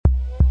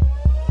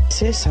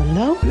6 en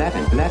nou?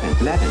 11.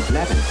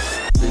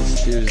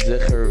 Bestuur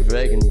zeker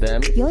wegen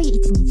them. Joi,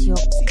 iets niet, joh.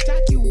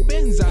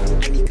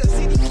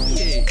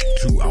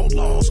 Two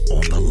outlaws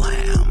on the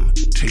lam,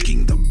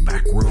 taking the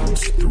back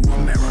roads through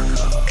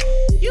America.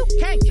 You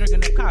can't drink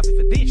enough coffee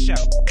for this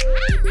show.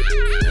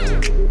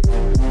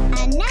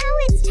 And now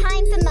it's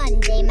time for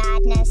Monday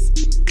Madness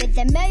with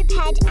the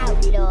Moped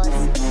Outlaws,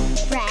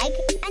 Greg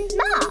and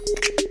Mark.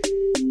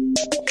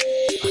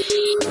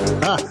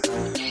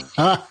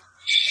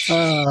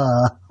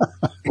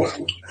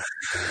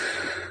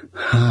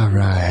 All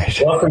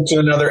right. Welcome to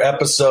another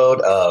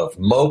episode of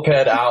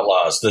Moped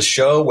Outlaws, the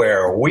show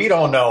where we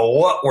don't know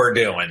what we're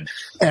doing.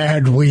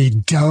 And we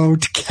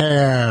don't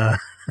care.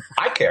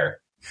 I care.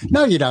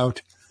 No, you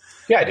don't.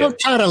 Yeah, I do. Don't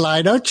try to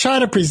lie. Don't try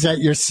to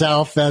present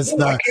yourself as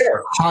the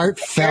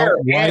heartfelt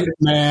white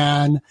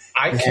man.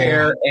 I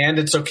care, and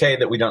it's okay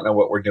that we don't know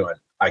what we're doing.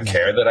 I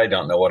care that I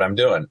don't know what I'm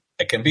doing.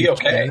 It can be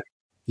okay.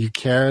 You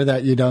care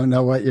that you don't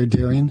know what you're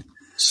doing?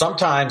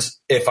 Sometimes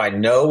if I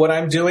know what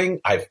I'm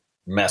doing, I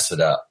mess it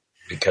up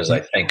because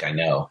I think I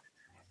know.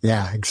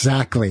 Yeah,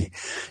 exactly.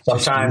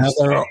 Sometimes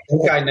I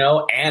think I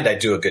know and I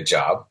do a good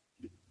job.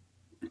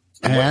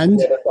 And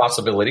what are the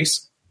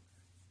possibilities?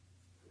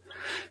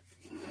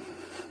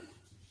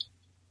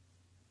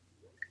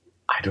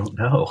 I don't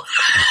know.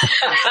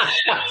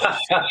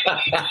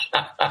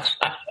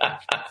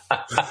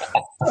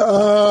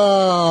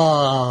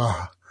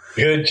 Oh.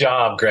 Good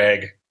job,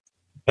 Greg.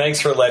 Thanks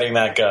for letting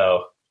that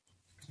go.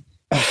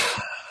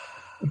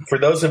 For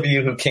those of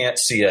you who can't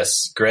see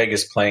us, Greg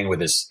is playing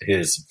with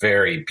his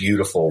very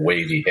beautiful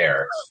wavy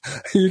hair.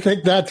 You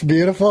think that's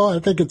beautiful? I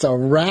think it's a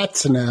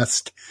rat's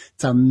nest.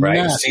 It's a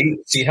mess.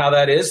 See how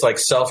that is? Like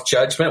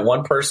self-judgment.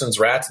 One person's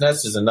rat's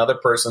nest is another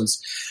person's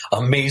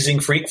amazing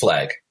freak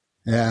flag.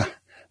 Yeah.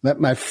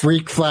 My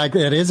freak flag.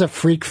 It is a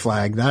freak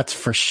flag. That's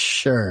for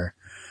sure.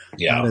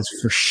 Yeah. That is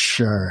for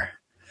sure.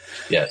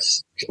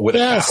 Yes.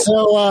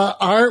 So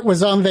Art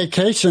was on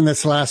vacation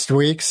this last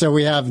week, so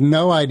we have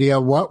no idea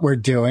what we're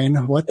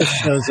doing, what the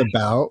show's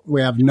about.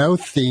 We have no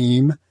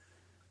theme,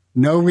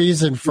 no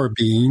reason for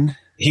being.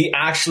 He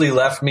actually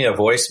left me a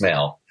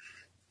voicemail.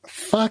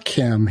 Fuck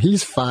him.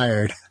 He's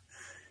fired.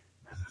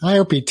 I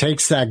hope he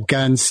takes that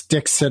gun,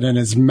 sticks it in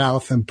his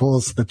mouth, and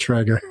pulls the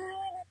trigger.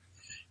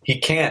 He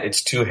can't.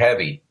 It's too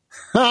heavy.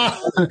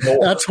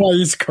 That's why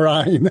he's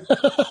crying.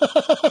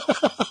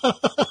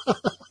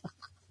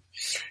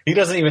 He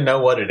doesn't even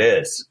know what it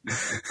is.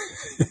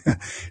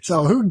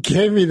 So who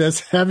gave me this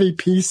heavy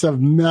piece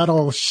of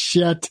metal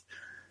shit?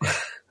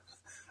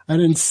 I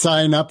didn't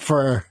sign up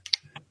for.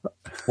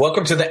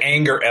 Welcome to the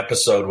anger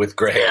episode with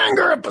Greg. The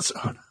anger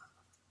episode.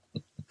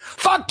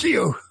 Fuck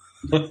you.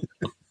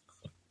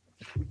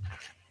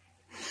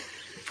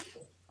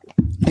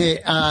 Hey,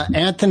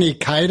 Anthony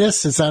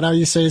Kiedis, is that how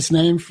you say his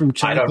name from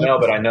China? I don't know,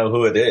 but I know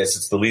who it is.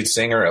 It's the lead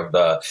singer of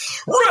the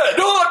Red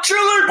Hot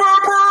Chili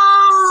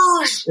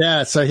Peppers!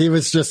 Yeah, so he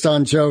was just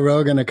on Joe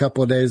Rogan a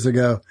couple of days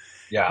ago.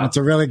 Yeah. It's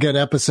a really good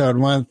episode.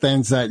 One of the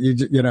things that,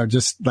 you know,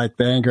 just like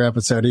the anger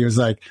episode, he was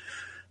like,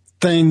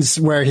 things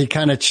where he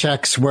kind of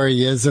checks where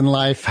he is in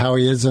life, how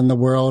he is in the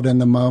world in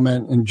the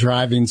moment, and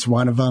driving's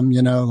one of them,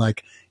 you know,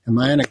 like, am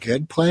I in a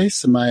good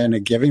place? Am I in a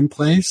giving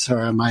place? Or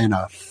am I in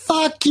a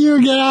fuck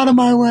you, get out of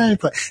my way?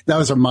 But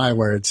those are my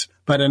words.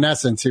 But in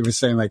essence, he was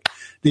saying like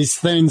these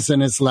things in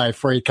his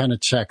life where he kind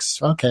of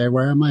checks, okay,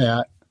 where am I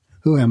at?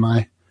 Who am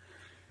I?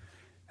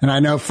 And I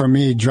know for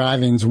me,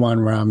 driving's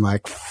one where I'm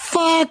like,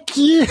 fuck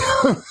you.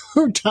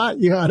 Who taught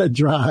you how to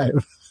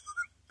drive?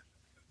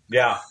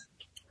 Yeah.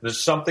 There's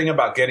something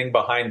about getting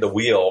behind the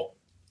wheel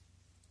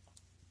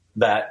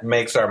that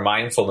makes our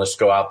mindfulness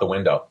go out the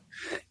window.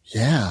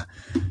 Yeah.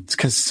 It's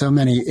because so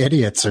many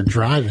idiots are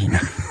driving.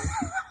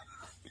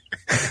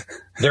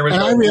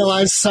 I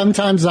realize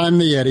sometimes I'm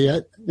the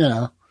idiot, you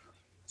know.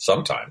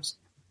 Sometimes.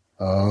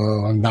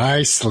 Oh,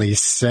 nicely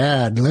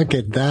said. Look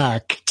at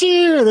that.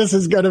 Ka-choo! This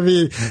is going to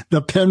be the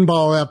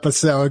pinball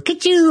episode.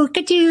 Ka-choo!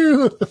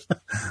 Ka-choo!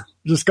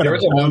 There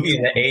was a movie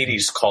in the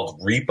 80s called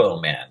Repo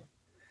Man.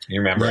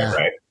 You remember it,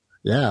 right?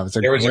 Yeah, it was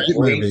a great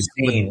movie.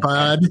 With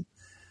Bud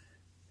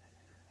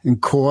and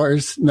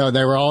Coors. No,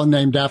 they were all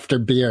named after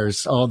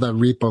beers, all the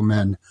Repo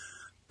Men.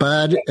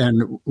 Bud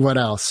and what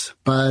else?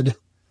 Bud.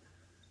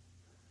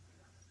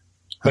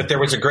 But there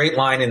was a great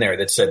line in there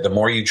that said, the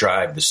more you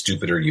drive, the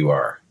stupider you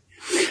are.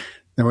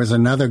 There was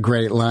another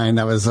great line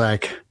that was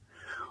like,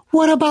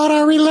 what about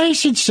our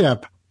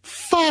relationship?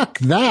 Fuck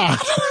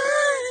that.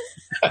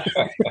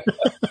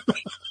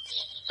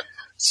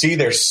 See,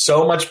 there's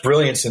so much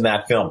brilliance in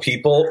that film.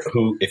 People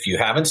who, if you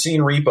haven't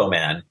seen Repo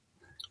Man,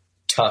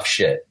 tough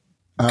shit.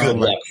 Good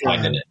luck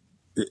finding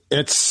it.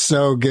 It's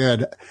so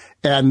good.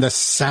 And the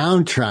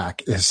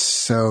soundtrack is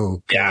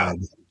so good. Yeah.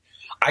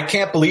 I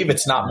can't believe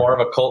it's not more of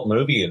a cult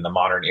movie in the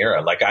modern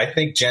era. Like, I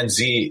think Gen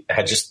Z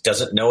just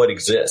doesn't know it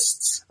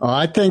exists. Oh,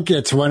 I think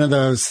it's one of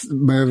those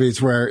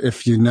movies where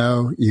if you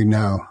know, you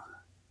know.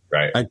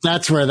 Right. Like,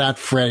 that's where that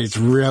phrase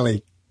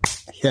really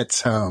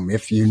hits home.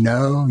 If you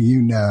know,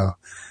 you know.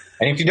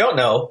 And if you don't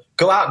know,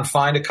 go out and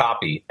find a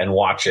copy and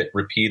watch it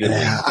repeatedly.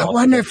 Yeah, I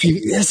wonder if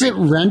is it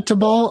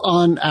rentable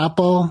on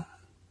Apple?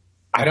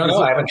 I don't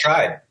know. I haven't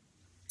tried.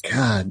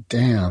 God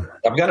damn.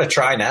 I'm going to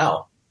try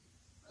now.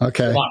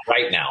 Okay. Not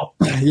right now.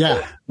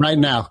 Yeah, right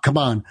now. Come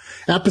on.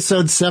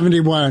 Episode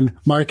 71,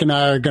 Mark and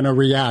I are going to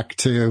react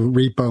to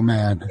Repo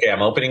Man. Okay,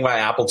 I'm opening my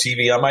Apple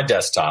TV on my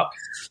desktop.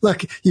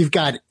 Look, you've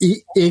got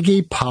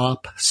Iggy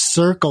Pop,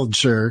 Circle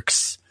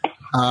Jerks,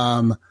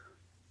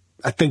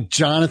 I think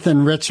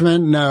Jonathan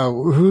Richman.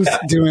 No, who's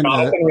doing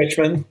Jonathan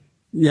Richman.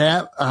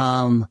 Yeah.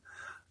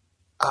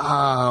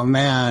 Oh,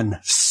 man.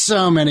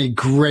 So many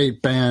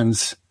great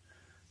bands.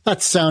 That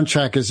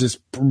soundtrack is just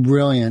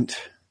brilliant.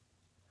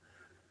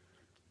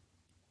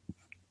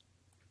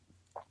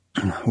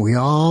 We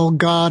all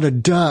got a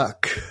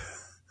duck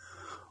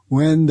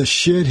when the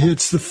shit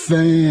hits the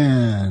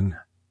fan.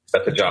 Is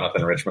that the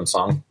Jonathan Richman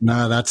song?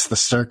 No, that's the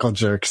Circle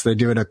Jerks. They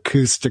do an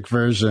acoustic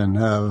version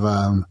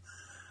of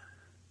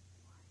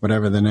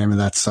whatever the name of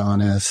that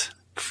song is.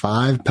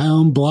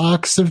 5-pound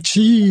blocks of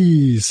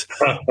cheese,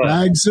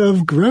 bags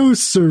of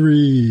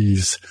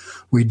groceries.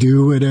 We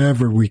do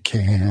whatever we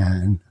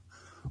can.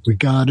 We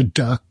got a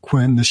duck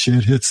when the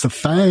shit hits the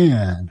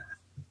fan.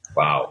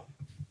 Wow.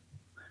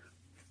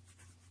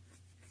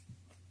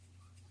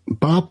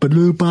 Bop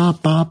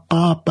bop bop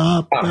bop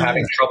bop. I'm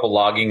having trouble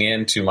logging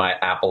into my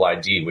Apple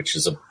ID, which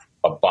is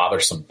a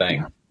bothersome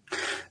thing.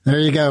 There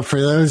you go. For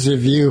those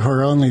of you who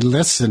are only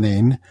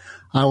listening,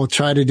 I will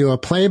try to do a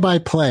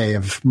play-by-play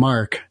of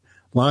Mark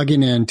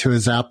logging into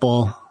his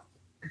Apple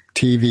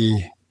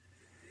TV.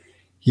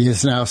 He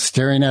is now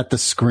staring at the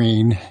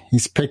screen.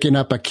 He's picking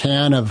up a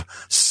can of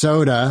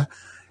soda.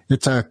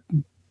 It's a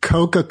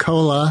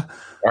Coca-Cola.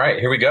 All right,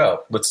 here we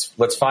go.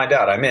 Let's find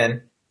out. I'm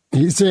in.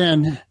 He's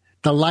in.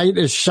 The light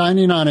is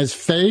shining on his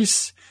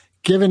face,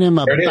 giving him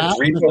a there it bat.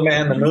 is, Repo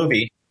Man the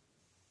movie.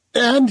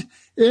 And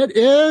it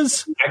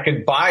is. I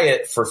could buy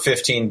it for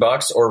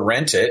 $15 or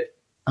rent it.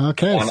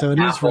 Okay, on so it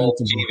Apple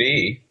is rentable.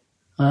 TV.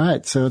 All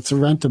right, so it's a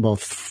rentable.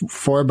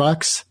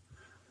 $4.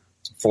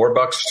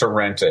 $4 to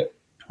rent it.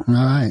 All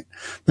right.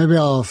 Maybe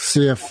I'll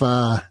see if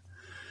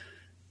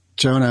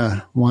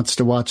Jonah wants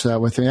to watch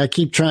that with me. I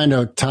keep trying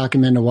to talk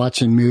him into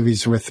watching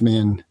movies with me,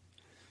 and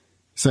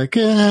he's like,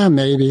 yeah,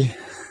 maybe.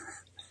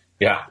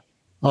 Yeah.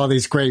 All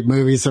these great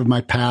movies of my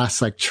past,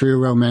 like True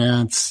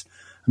Romance,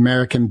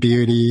 American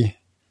Beauty,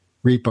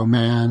 Repo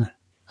Man.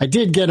 I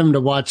did get him to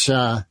watch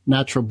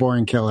Natural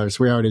Born Killers.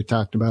 We already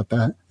talked about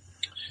that.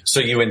 So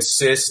you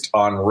insist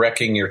on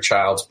wrecking your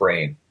child's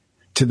brain.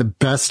 To the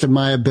best of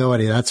my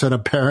ability. That's what a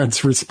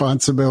parent's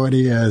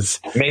responsibility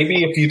is.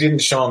 Maybe if you didn't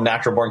show him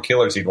Natural Born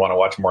Killers, he'd want to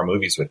watch more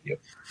movies with you.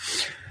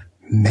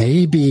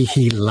 Maybe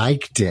he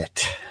liked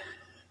it.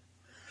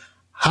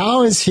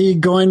 How is he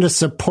going to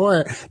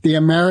support the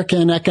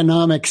American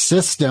economic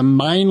system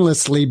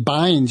mindlessly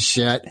buying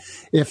shit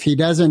if he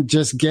doesn't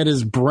just get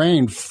his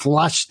brain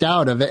flushed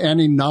out of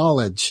any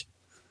knowledge?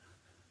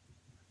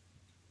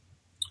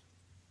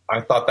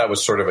 I thought that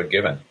was sort of a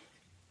given.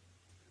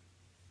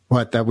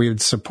 What, that we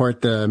would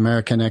support the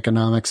American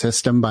economic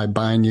system by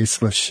buying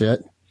useless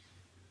shit?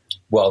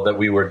 Well,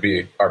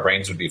 that our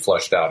brains would be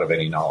flushed out of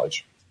any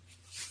knowledge.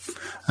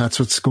 That's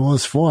what school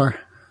is for.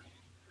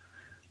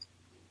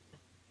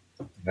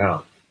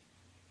 Yeah.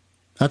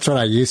 That's what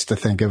I used to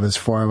think it was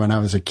for when I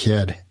was a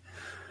kid.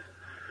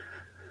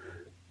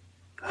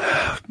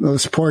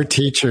 Those poor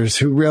teachers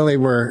who really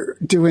were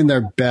doing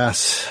their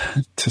best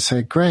to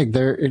say, Greg,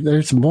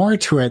 there's more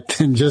to it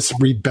than just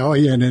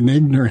rebellion and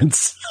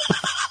ignorance.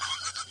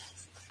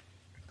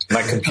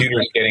 My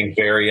computer's getting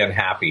very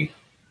unhappy.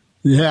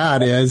 Yeah,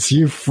 it is.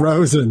 You've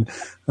frozen.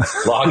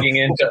 Logging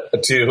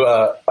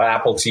into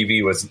Apple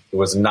TV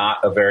was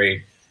not a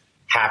very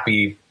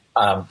happy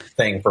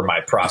thing for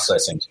my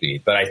processing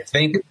speed. But I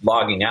think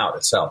logging out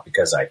itself,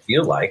 because I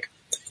feel like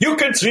you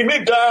can see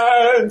me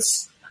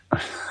dance.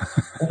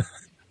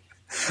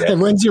 Hey,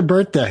 when's your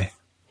birthday?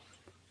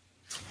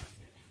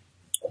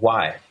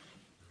 Why?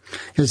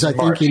 Because I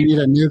think you need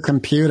a new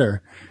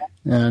computer.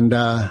 And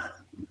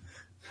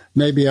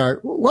maybe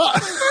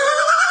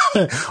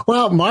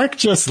well, Mark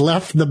just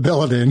left the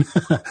building.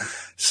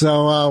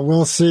 So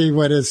we'll see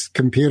what his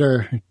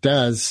computer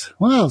does.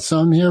 Well, so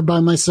I'm here by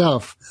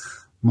myself.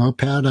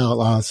 Moped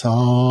Outlaws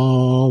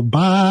all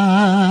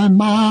by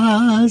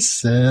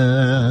myself.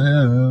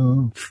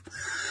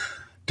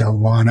 Don't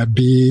want to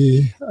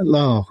be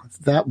alone.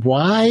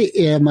 Why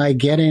am I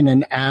getting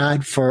an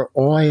ad for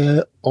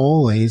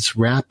Ollie's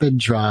Rapid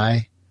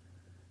Dry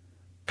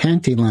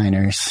panty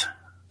liners?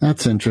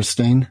 That's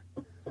interesting.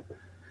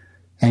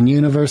 And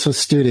Universal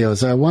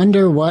Studios. I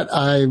wonder what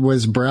I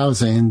was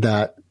browsing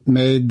that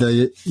made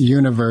the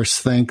universe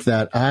think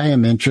that I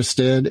am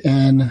interested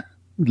in.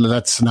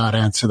 Let's not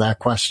answer that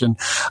question.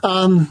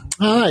 All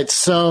right.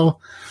 So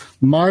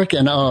Mark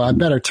I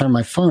better turn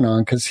my phone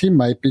on because he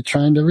might be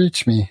trying to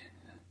reach me.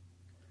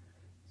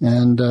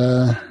 And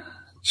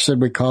should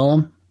we call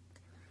him?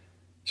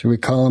 Should we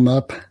call him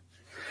up?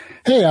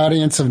 Hey,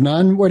 audience of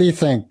none, what do you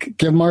think?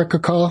 Give Mark a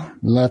call?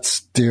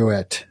 Let's do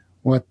it.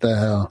 What the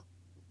hell?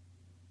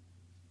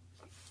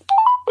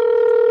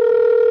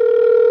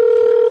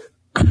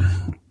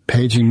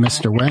 Paging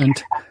Mr.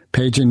 Wendt.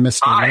 Paging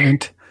Mr.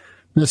 Wendt.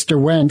 Mr.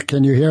 Wendt,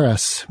 can you hear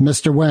us?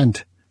 Mr.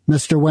 Wendt.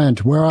 Mr.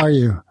 Wendt, where are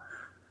you?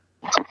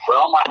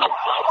 Well,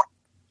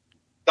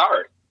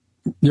 sorry.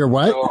 You're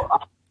what? So,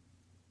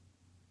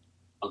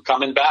 I'm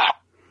coming back.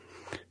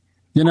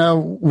 You know,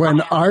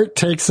 when Art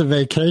takes a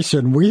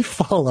vacation, we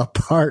fall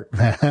apart,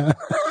 man.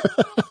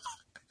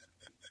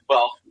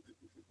 Well,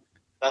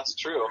 that's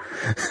true.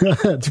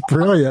 It's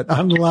brilliant.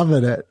 I'm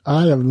loving it.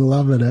 I am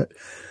loving it.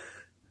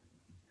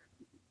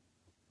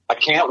 I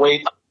can't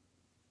wait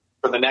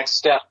for the next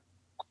step.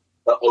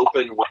 The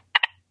open what?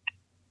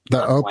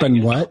 The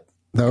open what?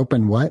 The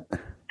open what?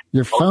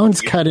 Your phone's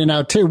cutting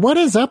out too. What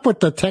is up with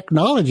the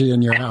technology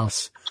in your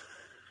house?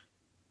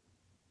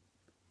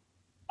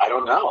 I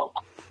don't know.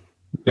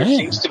 There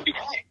seems to be.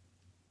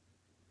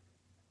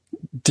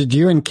 Did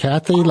you and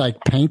Kathy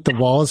like paint the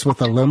walls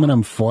with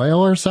aluminum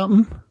foil or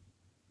something?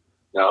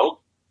 No.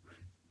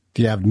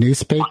 Do you have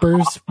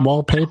newspapers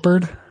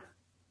wallpapered?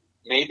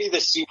 Maybe the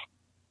scene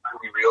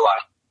we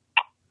realize.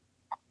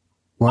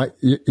 What?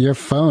 Your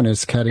phone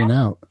is cutting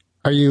out.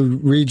 Are you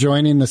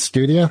rejoining the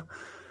studio?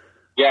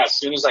 Yeah, as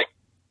soon as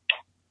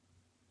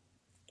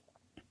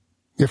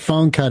Your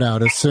phone cut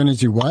out as soon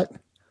as you what?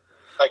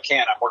 I can.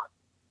 I'm working.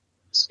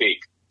 Speak.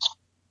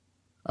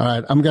 All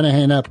right, I'm going to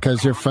hang up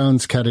because your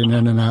phone's cutting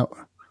in and out.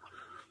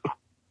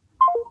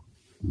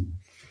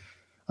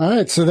 All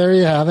right, so there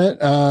you have it.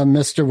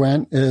 Mr.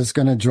 Wendt is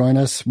going to join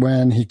us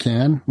when he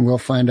can. We'll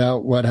find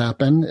out what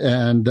happened.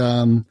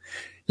 And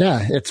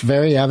yeah, it's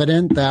very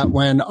evident that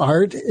when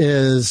Art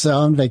is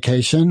on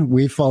vacation,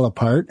 we fall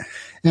apart.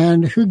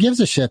 And who gives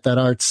a shit that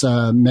Art's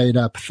a made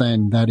up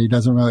thing, that he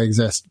doesn't really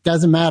exist?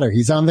 Doesn't matter.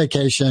 He's on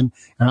vacation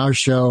and our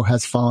show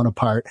has fallen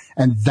apart.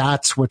 And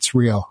that's what's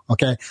real.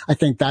 Okay. I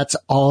think that's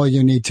all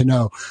you need to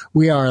know.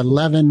 We are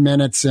 11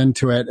 minutes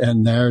into it.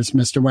 And there's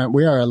Mr. Wendt.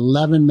 We are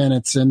 11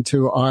 minutes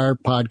into our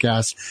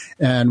podcast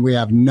and we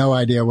have no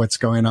idea what's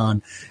going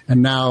on.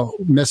 And now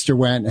Mr.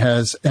 Wendt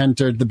has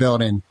entered the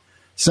building.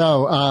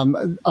 So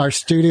our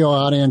studio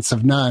audience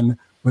of none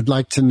would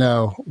like to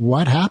know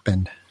what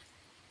happened.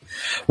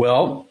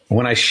 Well,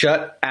 when I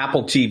shut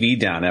Apple TV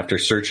down after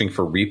searching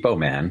for Repo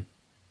Man,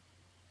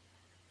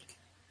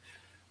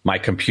 my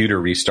computer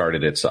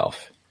restarted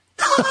itself.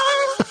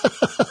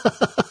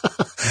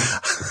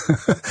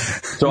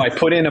 So I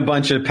put in a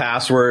bunch of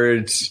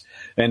passwords,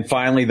 and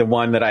finally the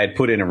one that I had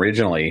put in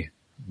originally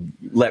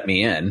let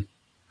me in.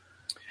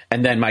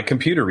 And then my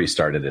computer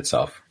restarted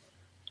itself.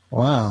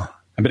 Wow.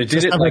 But it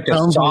did it like a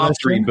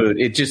soft reboot.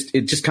 It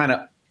just kind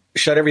of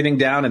shut everything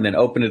down and then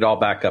opened it all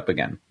back up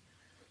again.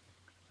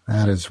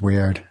 That is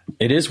weird.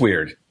 It is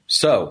weird.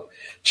 So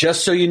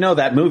just so you know,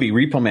 that movie,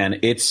 Repo Man,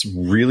 it's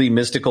really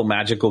mystical,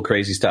 magical,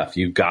 crazy stuff.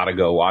 You've got to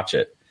go watch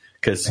it.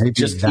 Because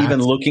just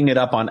even looking it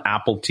up on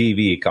Apple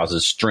TV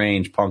causes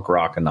strange punk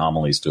rock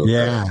anomalies to occur.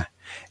 Yeah.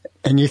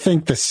 And you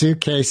think the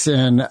suitcase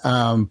in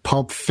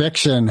Pulp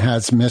Fiction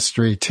has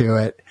mystery to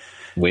it.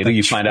 Wait till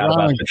you find out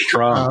about the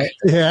trunk.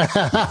 Yeah.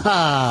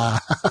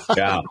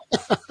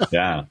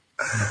 Yeah.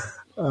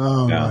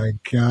 Oh, my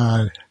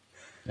God.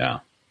 Yeah.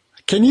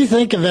 Can you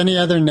think of any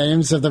other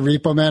names of the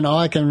Repo Man? All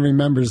I can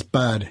remember is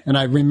Bud. And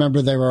I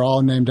remember they were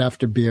all named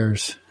after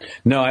beers.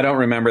 No, I don't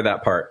remember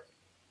that part.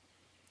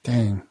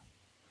 Dang.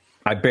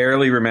 I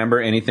barely remember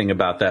anything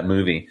about that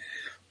movie.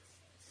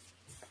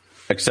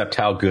 Except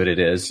how good it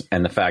is.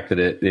 And the fact that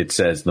it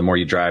says, the more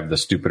you drive, the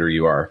stupider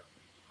you are.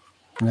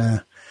 Yeah.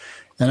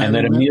 And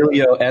then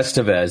Emilio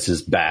Estevez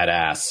is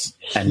badass.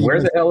 And where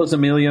the hell is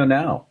Emilio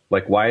now?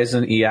 Like, why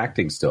isn't he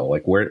acting still?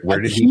 Like, where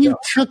did he go? He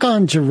took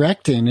on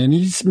directing, and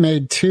he's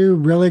made 2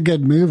 really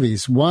good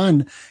movies.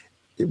 One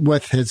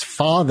with his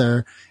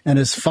father, and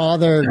his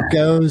father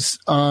goes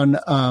on,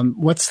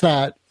 what's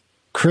that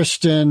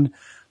Christian,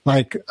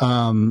 like,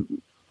 what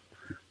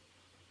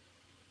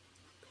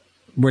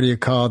do you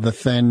call the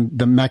thing?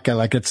 The Mecca.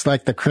 Like, it's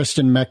like the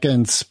Christian Mecca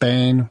in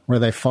Spain where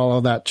they follow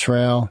that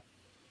trail.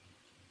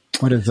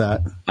 What is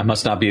that? I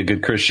must not be a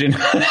good Christian. No,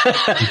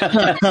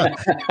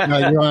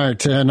 you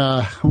aren't. And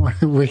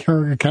we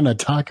were going to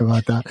talk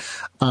about that.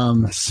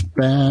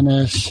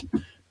 Spanish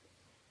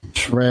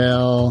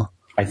trail.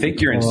 I think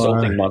you're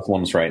insulting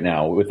Muslims right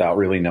now without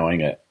really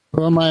knowing it.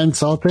 Who am I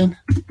insulting?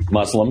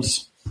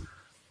 Muslims.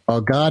 Oh,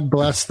 God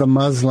bless the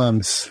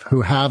Muslims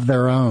who have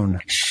their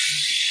own.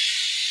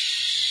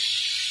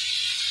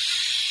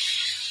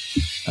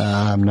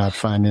 I'm not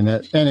finding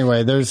it.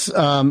 Anyway, there's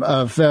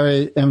a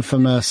very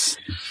infamous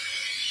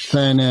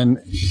thing, and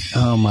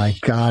oh my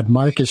God,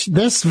 Marcus,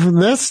 this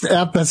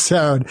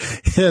episode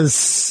is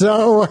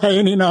so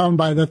hanging on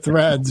by the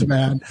threads,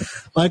 man.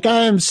 Like,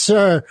 I am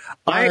sure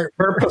I'm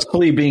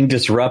purposefully being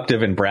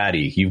disruptive and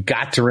bratty. You've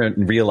got to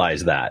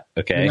realize that,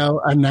 okay? You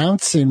know,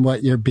 announcing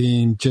what you're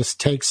being just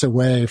takes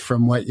away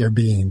from what you're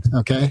being,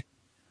 okay?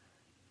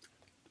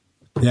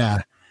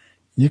 Yeah.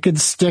 You could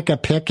stick a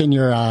pick in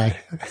your eye,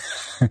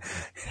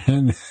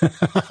 and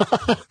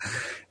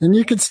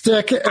you could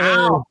stick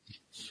a.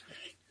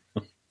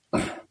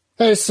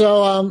 Hey,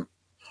 so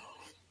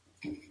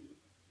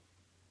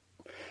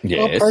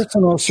Yes. How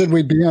personal should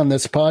we be on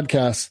this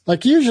podcast?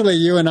 Like usually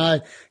you and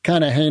I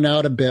kind of hang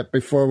out a bit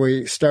before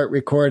we start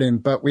recording,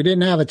 but we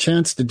didn't have a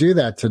chance to do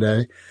that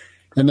today.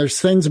 And there's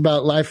things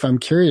about life I'm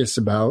curious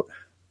about.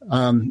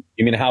 You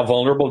mean how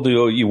vulnerable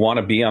do you want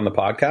to be on the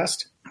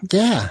podcast?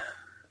 Yeah.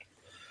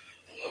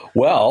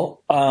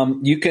 Well,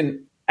 you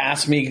can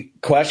ask me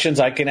questions.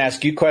 I can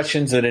ask you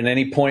questions that at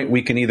any point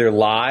we can either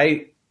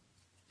lie,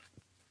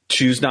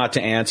 choose not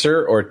to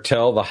answer, or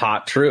tell the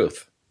hot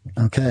truth.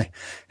 Okay.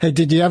 Hey,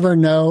 did you ever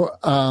know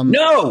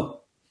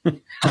No!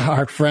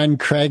 our friend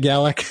Craig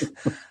Ellick,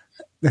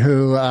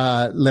 who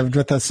lived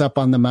with us up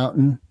on the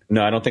mountain?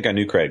 No, I don't think I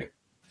knew Craig.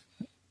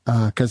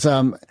 Because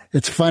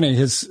it's funny,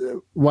 his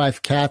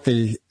wife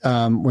Kathy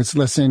was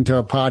listening to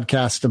a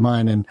podcast of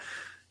mine and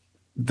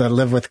the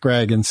Live with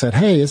Greg and said,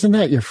 "Hey, isn't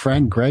that your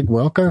friend Greg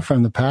Wilker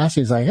from the past?"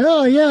 He's like,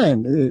 "Oh yeah."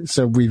 And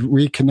so we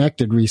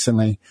reconnected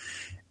recently,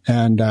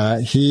 and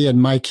he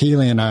and Mike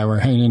Healy and I were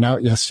hanging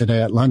out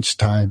yesterday at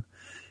lunchtime,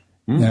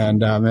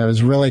 and it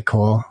was really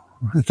cool.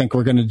 I think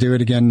we're going to do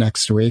it again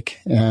next week.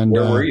 And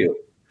where were you?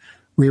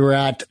 We were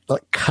at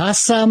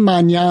Casa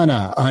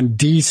Mañana on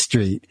D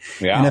Street.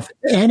 Yeah. And if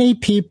any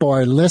people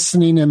are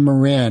listening in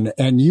Marin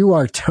and you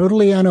are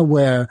totally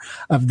unaware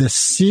of the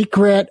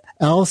secret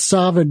El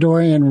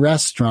Salvadorian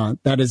restaurant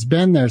that has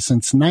been there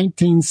since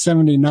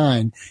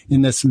 1979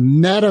 in this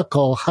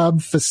medical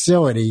hub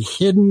facility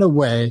hidden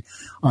away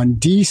on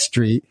D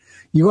Street,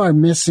 you are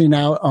missing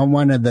out on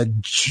one of the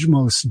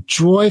most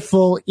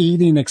joyful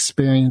eating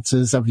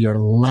experiences of your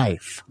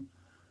life.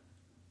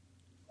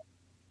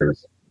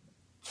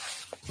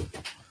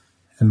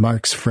 And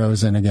Mark's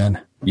frozen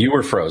again. You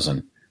were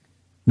frozen.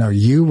 No,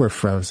 you were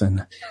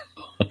frozen.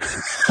 All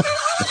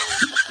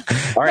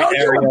right,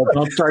 Ariel,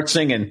 don't start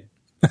singing.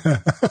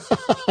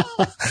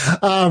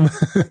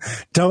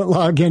 Don't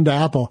log into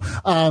Apple.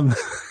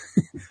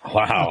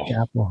 Wow.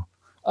 Apple.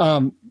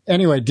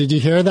 Anyway, did you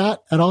hear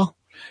that at all?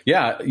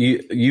 Yeah,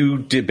 you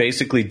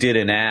basically did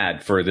an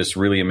ad for this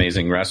really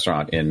amazing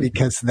restaurant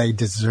because they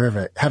deserve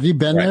it. Have you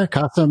been there,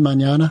 Casa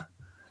Mañana?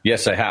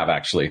 Yes, I have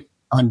actually.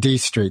 On D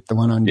Street, the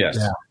one on yes.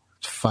 Yeah,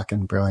 it's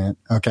fucking brilliant.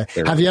 Okay,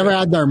 have you ever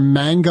had their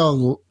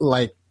mango,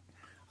 like,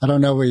 I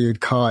don't know what you'd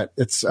call it.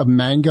 It's a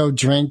mango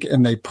drink,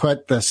 and they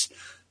put this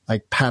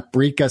like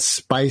paprika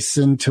spice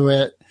into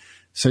it,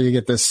 so you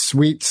get this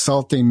sweet,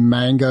 salty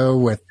mango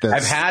with this.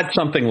 I've had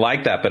something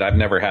like that, but I've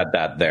never had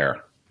that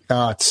there.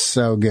 Oh, it's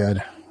so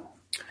good.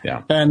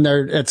 Yeah, and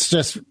it's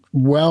just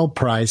well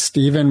priced,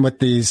 even with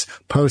these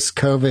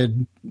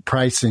post-COVID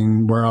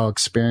pricing we're all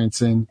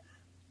experiencing.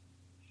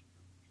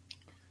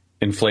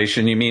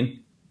 Inflation, you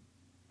mean?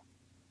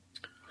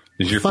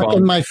 Is your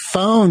my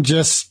phone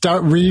just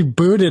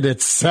rebooted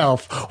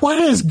itself? What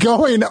is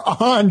going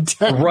on?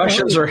 The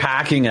Russians are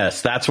hacking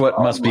us. That's what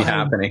must be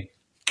happening.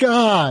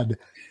 God.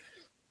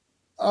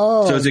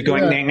 Oh, so is it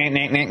going?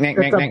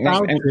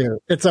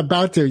 It's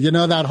about to. You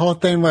know that whole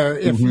thing where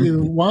if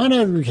you want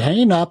to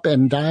hang up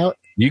and dial,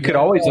 you could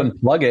always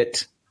unplug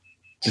it.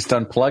 Just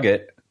unplug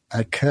it.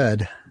 I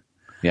could.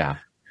 Yeah.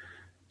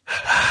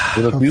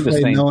 It'll do the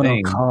same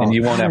thing, and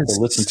you won't have to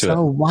listen to it.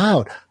 So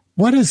loud.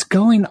 What is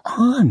going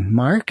on,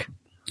 Mark?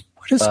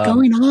 What is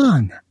going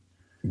on?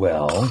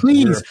 Well,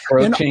 please,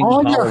 in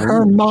all your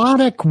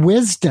hermetic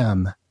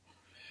wisdom.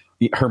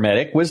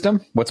 Hermetic wisdom?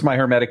 What's my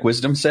hermetic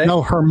wisdom say?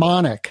 No,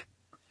 harmonic.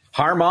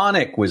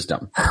 Harmonic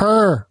wisdom.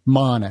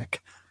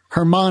 Harmonic.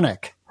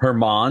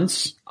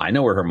 Hermans. I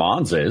know where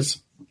Hermans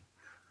is.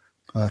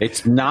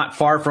 It's not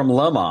far from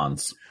Le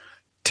Mans.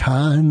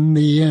 Ton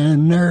the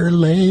inner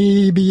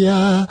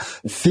labia,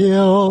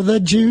 feel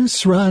the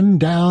juice run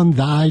down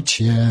thy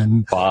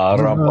chin. Up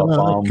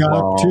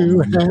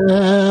to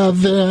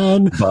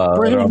heaven,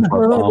 bring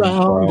her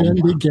around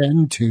and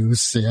begin to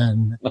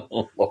sin.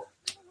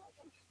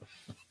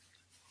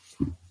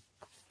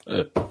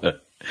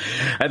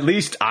 At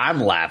least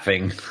I'm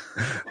laughing.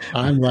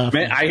 I'm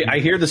laughing. Man, I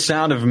hear the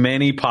sound of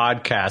many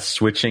podcasts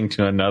switching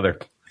to another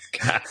podcast.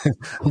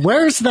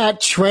 Where's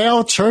that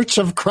Trail Church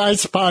of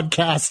Christ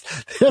podcast?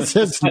 This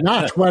is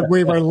not what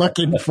we were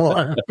looking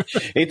for.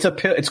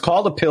 It's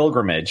called a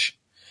pilgrimage.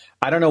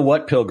 I don't know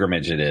what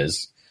pilgrimage it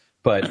is,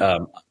 but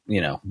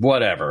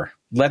whatever.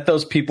 Let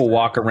those people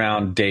walk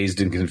around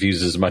dazed and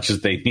confused as much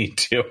as they need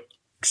to.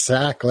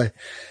 Exactly.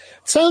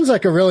 Sounds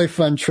like a really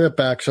fun trip,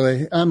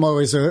 actually. I'm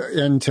always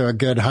into a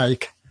good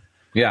hike.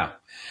 Yeah.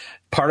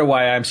 Part of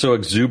why I'm so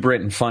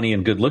exuberant and funny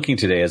and good looking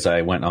today is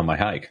I went on my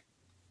hike.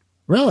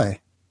 Really?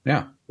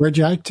 Yeah. Where'd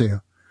you hike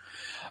to?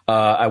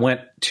 I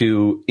went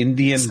to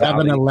Indian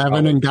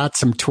 7-Eleven and got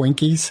some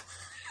Twinkies?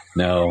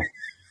 No.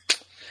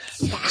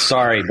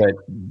 Sorry, but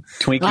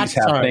Twinkies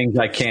have things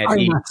I can't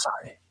eat. Not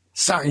sorry.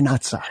 Sorry,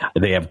 not sorry.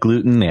 They have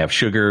gluten. They have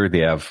sugar. They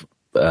have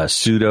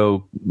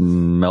pseudo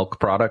milk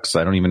products.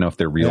 I don't even know if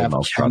they're real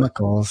milk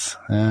chemicals.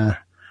 All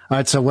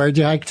right, so where'd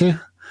you hike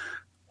to?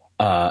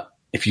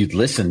 If you'd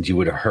listened, you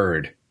would have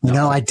heard.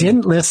 No, I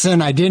didn't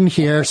listen. I didn't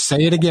hear.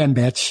 Say it again,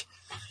 bitch.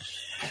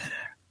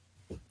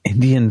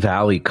 Indian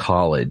Valley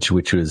College,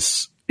 which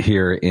was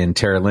here in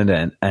Terra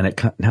Linda.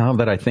 And now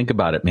that I think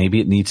about it, maybe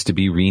it needs to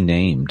be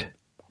renamed.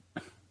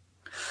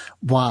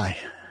 Why?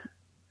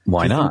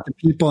 Why Do you not? think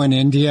the people in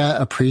India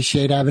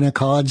appreciate having a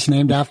college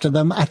named after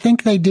them? I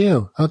think they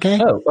do. Okay.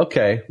 Oh,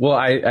 okay. Well,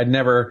 I'd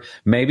never,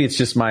 maybe it's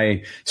just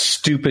my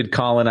stupid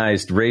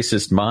colonized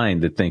racist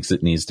mind that thinks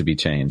it needs to be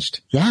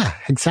changed. Yeah,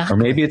 exactly. Or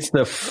maybe it's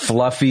the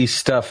fluffy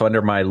stuff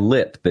under my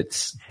lip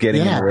that's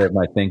getting in the way of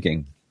my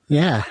thinking.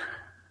 Yeah.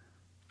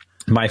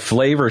 My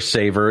flavor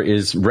saver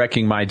is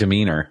wrecking my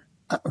demeanor.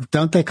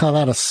 Don't they call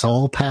that a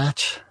soul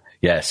patch?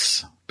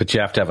 Yes, but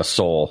you have to have a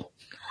soul.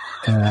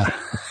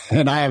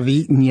 And I have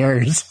eaten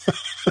yours.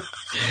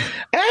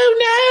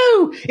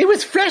 Oh, no! It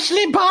was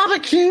freshly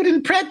barbecued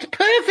and prepped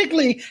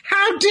perfectly.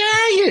 How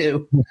dare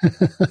you?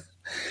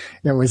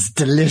 It was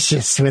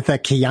delicious with a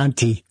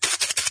Chianti.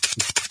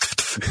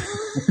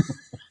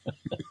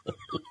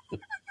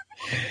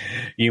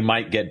 You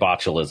might get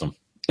botulism.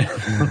 It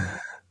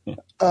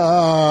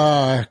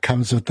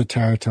comes with the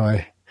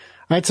territory.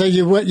 All right, so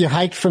you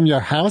hiked from your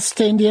house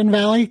to Indian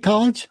Valley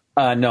College?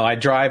 No, I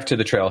drive to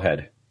the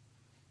trailhead.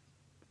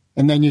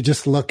 And then you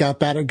just look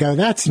up at it and go,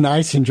 that's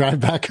nice, and drive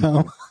back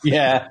home.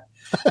 Yeah,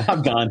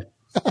 I'm done.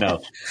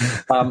 No.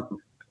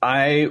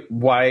 I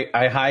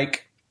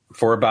hike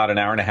for about an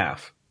hour and a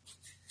half.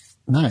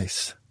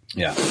 Nice.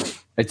 Yeah.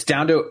 It's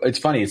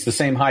funny. It's the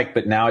same hike,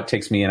 but now it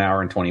takes me an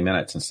hour and 20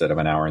 minutes instead of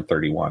an hour and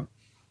 31.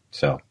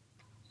 So.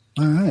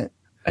 All right.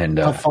 And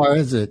how far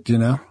is it? Do you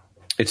know?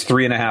 It's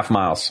 3.5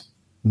 miles.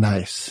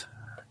 Nice.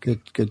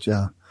 Good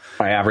job.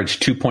 I average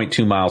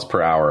 2.2 miles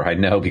per hour. I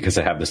know because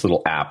I have this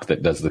little app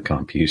that does the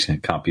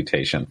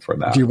computation for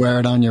that. Do you wear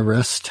it on your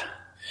wrist?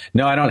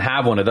 No, I don't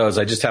have one of those.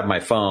 I just have my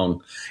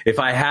phone. If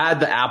I had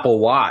the Apple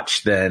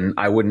Watch, then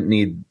I wouldn't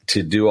need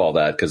to do all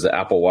that because the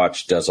Apple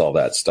Watch does all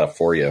that stuff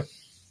for you.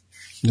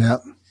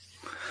 Yep.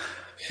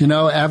 You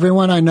know,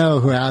 everyone I know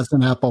who has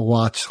an Apple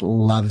Watch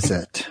loves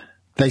it.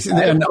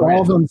 And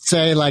all of them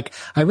say, like,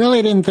 I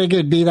really didn't think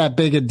it'd be that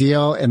big a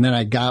deal. And then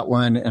I got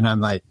one and I'm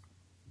like,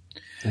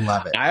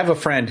 love it. I have a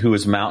friend who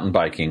is mountain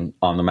biking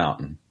on the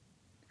mountain.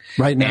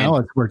 Right now,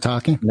 as we're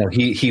talking? No,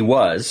 he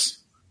was.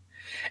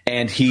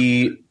 And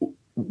he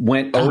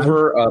went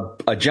over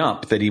a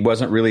jump that he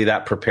wasn't really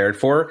that prepared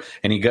for.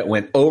 And he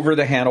went over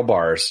the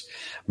handlebars,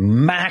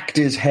 macked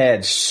his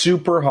head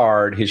super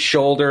hard, his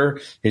shoulder,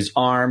 his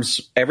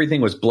arms,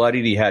 everything was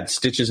bloodied. He had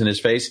stitches in his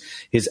face.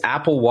 His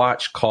Apple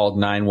Watch called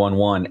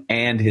 911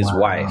 and his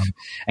wife.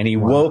 And he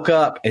woke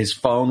up, his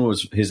phone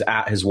was,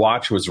 his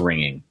watch was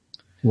ringing.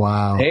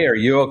 Wow. Hey, are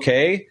you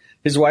okay?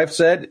 His wife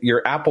said,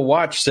 your Apple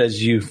Watch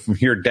says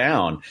you're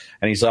down.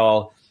 And he's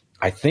all,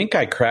 I think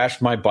I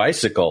crashed my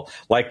bicycle.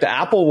 Like the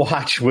Apple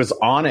Watch was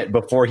on it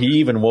before he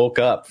even woke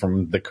up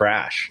from the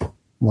crash.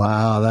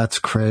 Wow, that's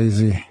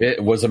crazy.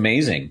 It was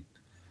amazing.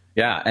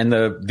 Yeah. And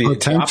the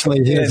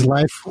potentially his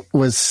life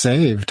was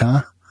saved,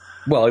 huh?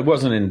 Well, he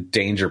wasn't in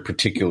danger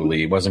particularly.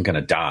 He wasn't going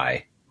to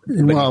die.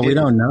 Well, we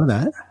don't know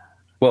that.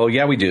 Well,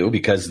 yeah, we do,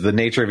 because the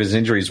nature of his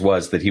injuries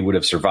was that he would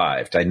have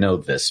survived. I know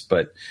this,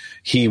 but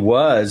he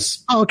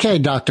was. Okay,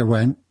 Dr.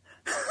 Wayne.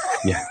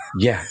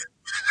 Yeah.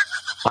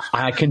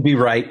 I can be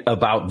right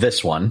about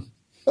this one.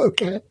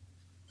 Okay.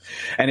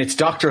 And it's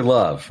Dr.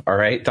 Love, all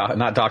right?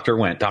 Not Dr.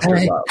 Went, Dr.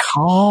 Love.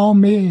 Call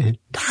me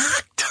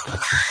Dr.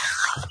 Love.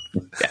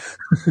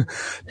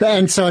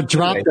 And so it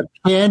dropped a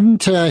pin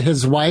to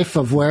his wife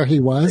of where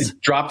he was?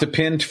 It dropped a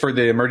pin for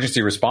the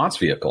emergency response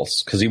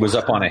vehicles because he was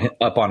up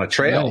on a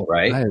trail,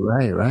 right?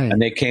 Right.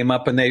 And they came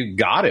up and they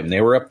got him.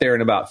 They were up there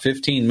in about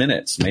 15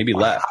 minutes, maybe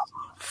less.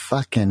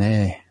 Fucking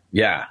A.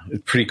 Yeah,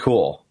 pretty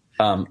cool.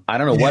 I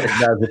don't know what it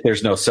does if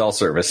there's no cell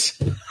service.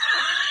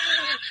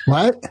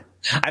 What?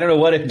 I don't know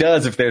what it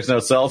does if there's no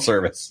cell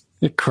service.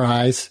 It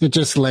cries. It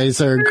just lays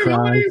there and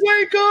cries.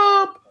 Wake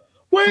up!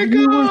 Wake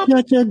You up! were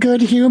such a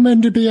good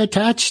human to be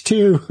attached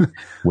to.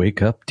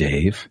 Wake up,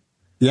 Dave.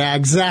 Yeah,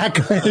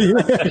 exactly.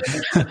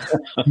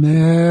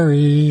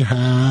 Mary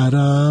had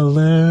a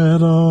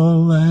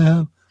little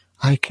lamb.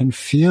 I can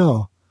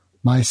feel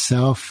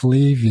myself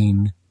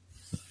leaving.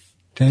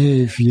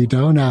 Dave, you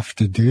don't have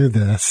to do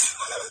this.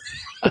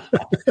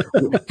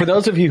 For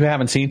those of you who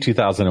haven't seen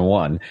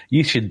 2001,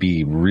 you should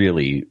be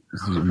really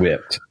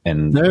whipped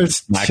and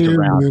smacked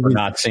around for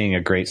not seeing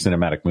a great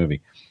cinematic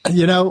movie.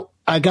 You know,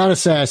 I gotta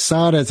say, I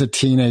saw it as a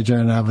teenager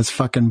and I was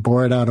fucking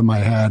bored out of my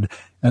head.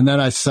 And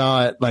then I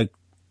saw it like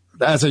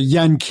as a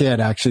young kid,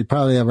 actually,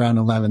 probably around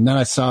 11. Then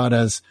I saw it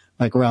as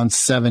like around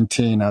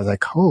 17. I was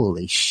like,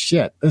 holy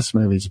shit, this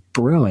movie's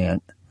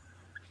brilliant.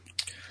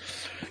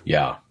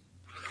 Yeah.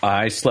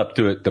 I slept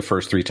through it the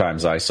first 3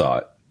 times I saw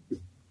it.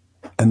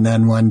 And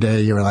then one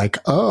day you were like,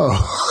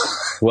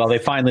 oh. Well, they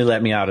finally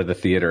let me out of the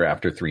theater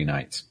after 3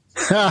 nights.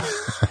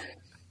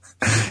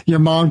 Your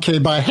mom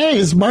came by. Hey,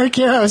 is Mark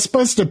here? I was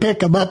supposed to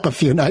pick him up a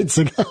few nights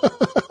ago.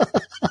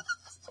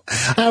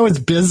 I was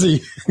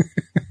busy.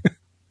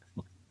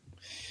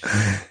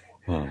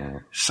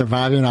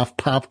 Surviving off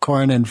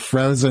popcorn and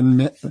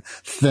frozen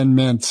thin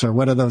mints, or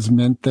what are those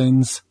mint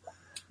things?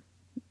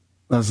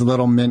 Those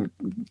little mint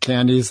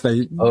candies.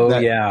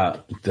 Yeah,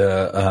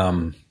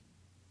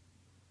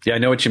 I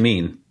know what you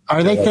mean.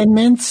 Are they thin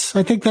mints?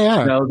 I think they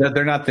are. No,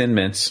 they're not thin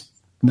mints.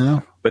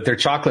 No. But they're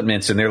chocolate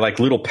mints, and they're like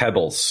little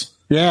pebbles.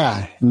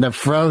 Yeah, and they're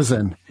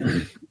frozen.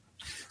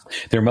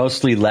 They're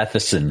mostly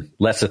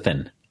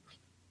lecithin.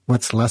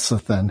 What's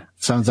lecithin?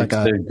 Sounds like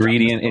the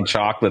ingredient in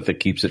chocolate that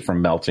keeps it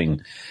from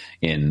melting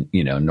in,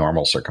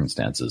 normal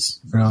circumstances.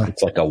 Really?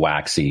 It's like a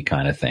waxy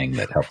kind of thing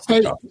that helps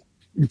the chocolate.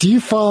 Do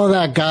you follow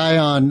that guy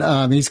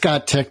on, he's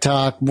got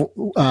TikTok,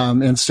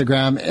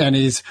 Instagram, and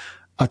he's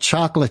a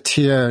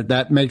chocolatier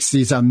that makes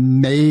these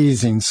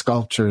amazing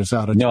sculptures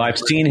out of No, I've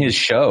seen his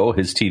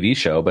TV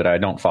show, but I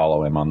don't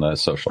follow him on the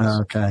socials.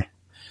 Oh, okay.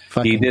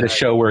 He did a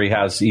show where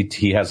he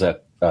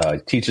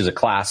teaches a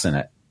class in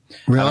it.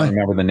 Really? I don't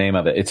remember the name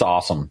of it. It's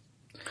awesome.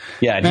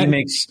 Yeah, and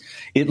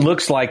it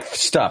looks like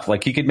stuff.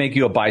 Like he could make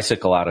you a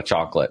bicycle out of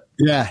chocolate.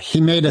 Yeah,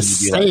 he made a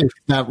safe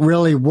that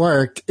really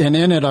worked, and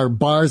in it are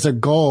bars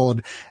of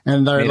gold,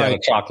 and they're made out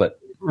of chocolate.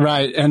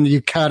 Right, and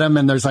you cut them,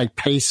 and there's like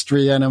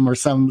pastry in them or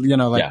some,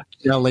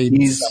 jelly.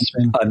 He's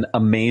something. An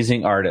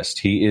amazing artist.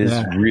 He is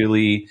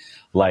really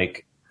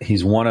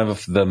he's one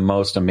of the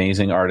most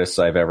amazing artists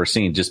I've ever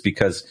seen, just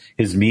because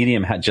his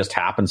medium just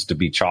happens to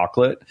be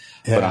chocolate.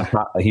 Yeah. But on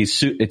top,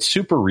 it's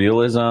super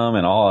realism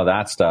and all of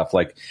that stuff.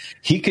 Like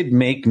he could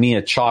make me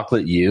a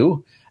chocolate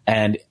you,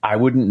 and I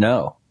wouldn't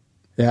know.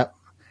 Yeah.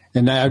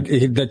 And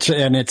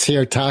it's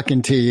here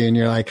talking to you, and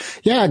you're like,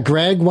 "Yeah,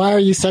 Greg, why are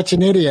you such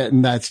an idiot?"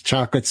 And that's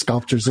chocolate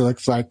sculptures. It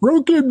looks like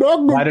broken.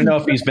 I don't know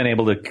if he's been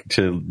able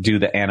to do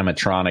the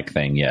animatronic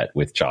thing yet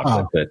with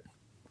chocolate, but.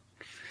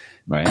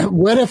 Right.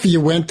 What if you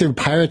went through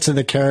Pirates of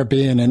the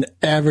Caribbean and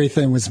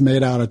everything was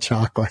made out of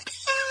chocolate?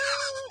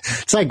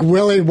 It's like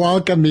Willy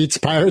Wonka meets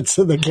Pirates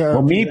of the Caribbean.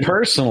 Well, me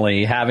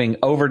personally, having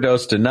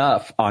overdosed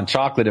enough on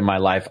chocolate in my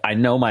life, I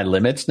know my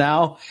limits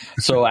now.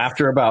 So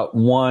after about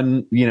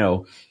one,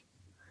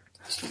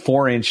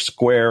 4-inch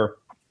square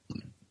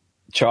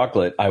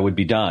chocolate, I would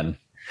be done,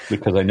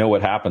 because I know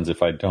what happens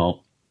if I don't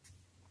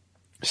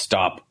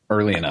stop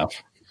early enough.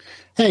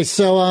 Hey,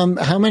 so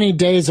how many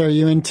days are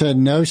you into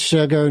no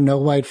sugar, no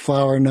white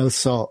flour, no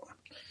salt?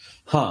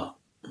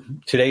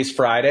 Today's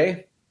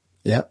Friday.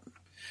 Yep.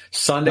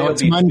 Sunday. No,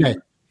 it's Monday.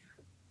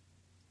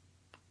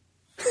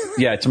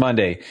 Yeah, it's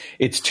Monday.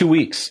 It's 2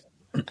 weeks.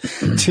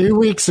 2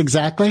 weeks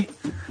exactly?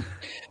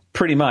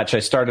 Pretty much. I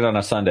started on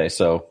a Sunday,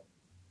 so.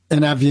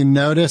 And have you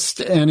noticed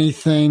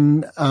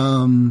anything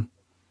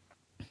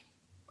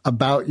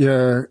about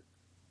your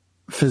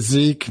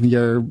physique,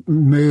 your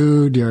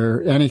mood,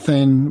 your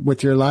anything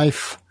with your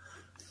life?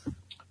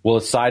 Well,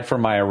 aside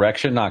from my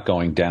erection not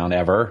going down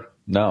ever,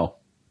 no.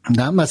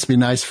 That must be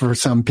nice for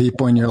some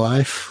people in your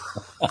life.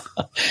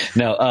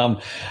 No,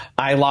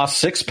 I lost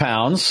 6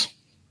 pounds.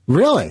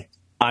 Really?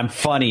 I'm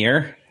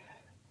funnier.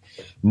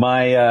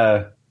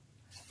 My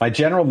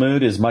general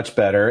mood is much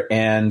better,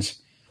 and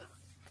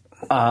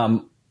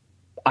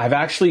I've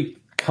actually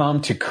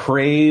come to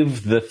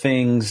crave the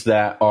things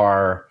that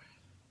are.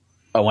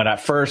 When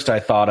at first I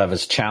thought of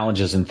as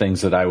challenges and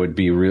things that that would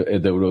be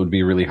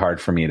really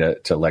hard for me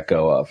to let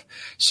go of.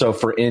 So,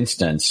 for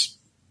instance,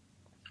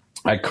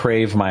 I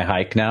crave my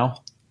hike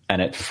now,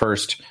 and at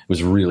first it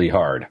was really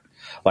hard.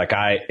 Like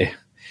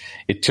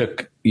it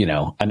took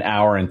an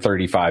hour and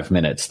 35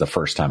 minutes the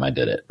first time I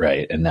did it,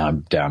 right? And now I'm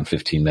down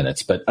 15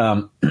 minutes. But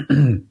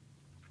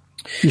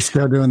you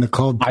still doing the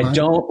cold plunge?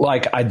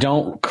 I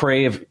don't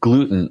crave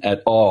gluten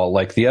at all.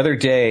 Like the other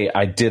day,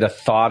 I did a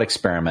thought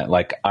experiment.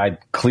 Like I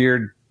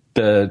cleared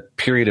the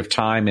period of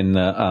time in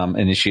the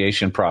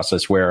initiation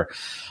process where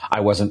I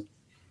wasn't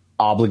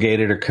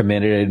obligated or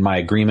committed. My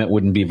agreement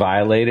wouldn't be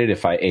violated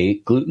if I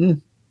ate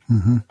gluten.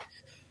 Mm-hmm.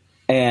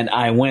 And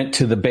I went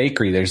to the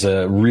bakery. There's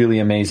a really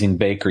amazing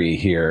bakery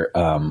here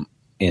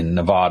in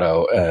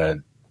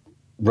Novato,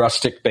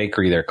 Rustic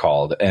Bakery they're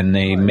called, and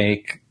they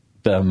make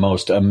the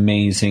most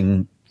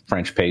amazing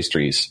French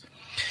pastries.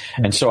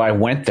 And so I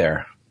went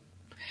there.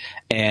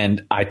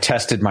 And I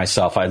tested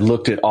myself. I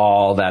looked at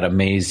all that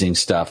amazing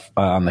stuff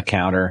on the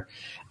counter,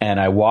 and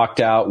I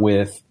walked out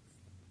with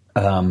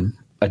a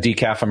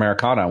decaf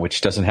Americano,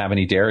 which doesn't have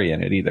any dairy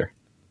in it either.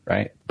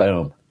 Right?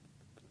 Boom.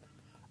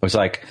 I was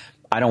like,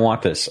 I don't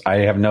want this.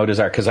 I have no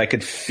desire, because I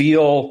could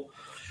feel,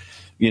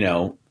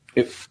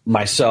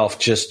 myself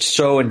just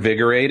so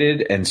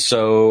invigorated and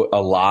so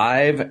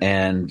alive.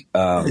 And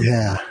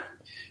I'm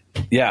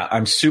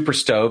super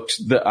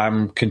stoked that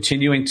I'm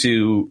continuing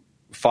to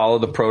follow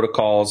the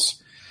protocols.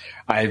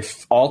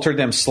 I've altered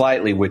them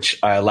slightly, which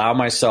I allow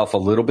myself a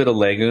little bit of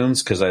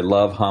legumes because I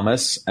love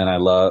hummus and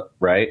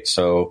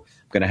so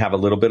I'm going to have a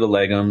little bit of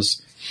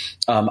legumes.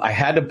 I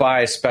had to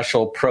buy a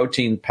special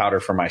protein powder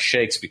for my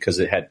shakes because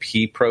it had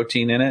pea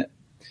protein in it.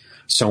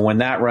 So when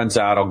that runs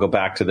out, I'll go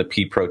back to the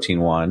pea protein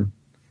one.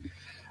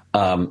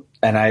 And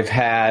I've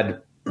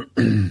had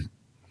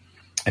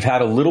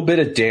a little bit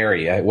of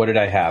dairy. What did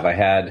I have? I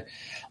had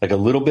like a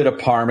little bit of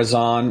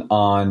Parmesan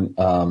on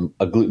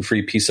a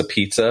gluten-free piece of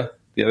pizza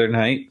the other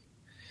night.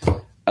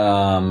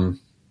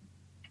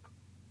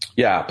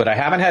 Yeah, but I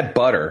haven't had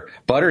butter.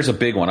 Butter's a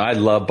big one. I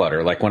love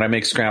butter. Like when I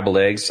make scrambled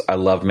eggs, I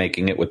love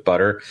making it with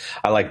butter.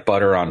 I like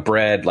butter on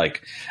bread.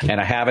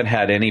 And I haven't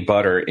had any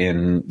butter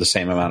in the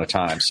same amount of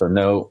time. So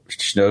no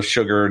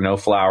sugar, no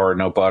flour,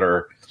 no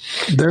butter.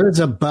 There's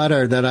a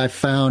butter that I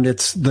found.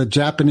 It's the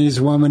Japanese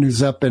woman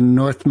who's up in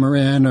North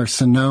Marin or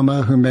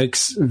Sonoma who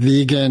makes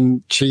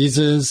vegan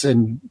cheeses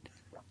and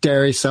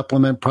dairy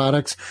supplement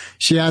products.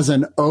 She has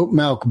an oat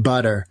milk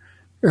butter.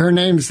 Her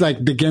name's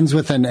begins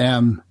with an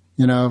M.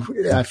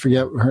 I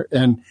forget her,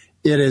 and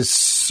it is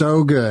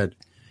so good.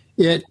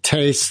 It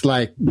tastes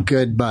like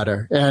good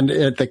butter, and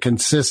the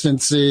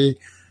consistency.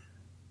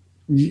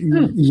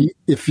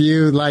 If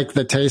you like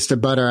the taste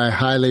of butter, I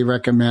highly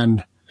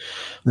recommend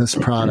this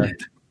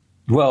product.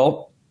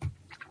 Well,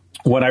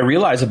 what I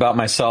realize about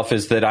myself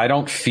is that I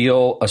don't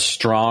feel a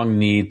strong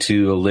need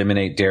to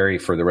eliminate dairy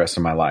for the rest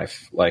of my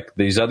life. Like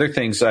these other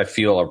things I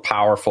feel are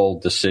powerful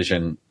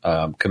decision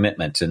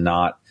commitment to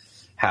not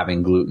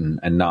having gluten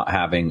and not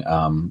having,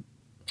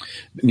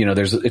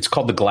 it's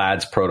called the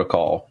GLADS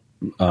protocol,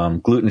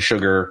 gluten,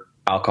 sugar,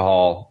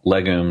 alcohol,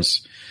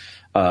 legumes,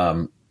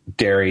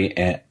 dairy,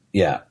 and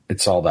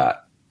it's all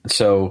that.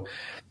 So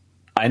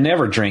I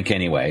never drink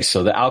anyway.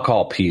 So the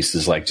alcohol piece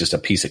is like just a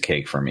piece of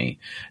cake for me.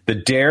 The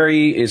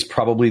dairy is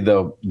probably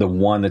the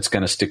one that's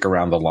going to stick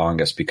around the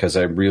longest because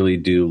I really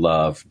do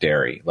love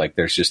dairy. Like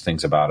there's just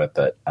things about it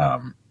that,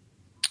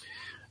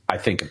 I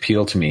think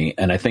appeal to me.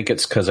 And I think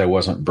it's because I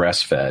wasn't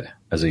breastfed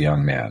as a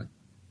young man.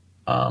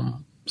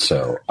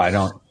 So I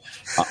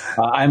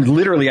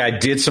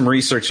did some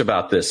research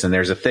about this, and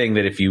there's a thing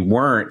that if you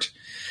weren't,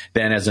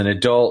 then as an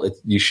adult,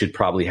 you should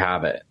probably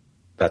have it.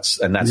 That's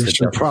the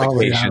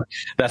justification.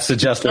 That's the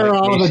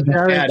justification.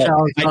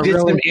 I did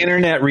some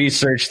internet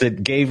research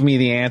that gave me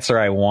the answer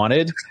I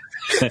wanted.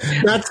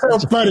 That's so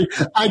funny.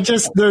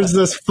 There's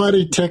this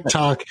funny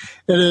TikTok,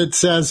 and it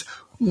says,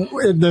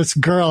 this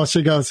girl,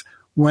 she goes,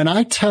 when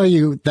I tell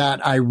you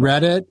that I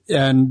read it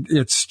and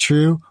it's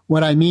true,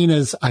 what I mean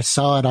is I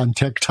saw it on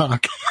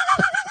TikTok.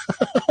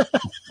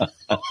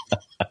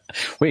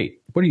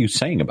 Wait, what are you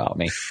saying about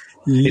me?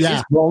 Yeah. Is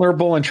this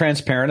vulnerable and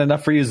transparent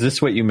enough for you? Is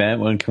this what you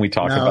meant? When can we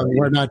talk about it? No,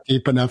 we're not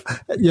deep enough.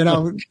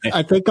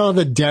 I think all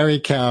the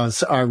dairy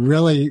cows are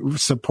really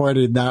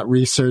supporting that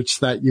research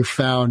that you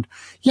found.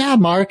 Yeah,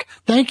 Mark,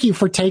 thank you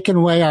for taking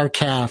away our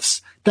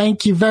calves.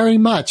 Thank you very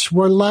much.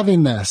 We're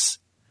loving this.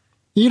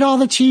 Eat all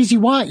the cheese you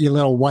want, you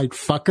little white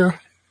fucker.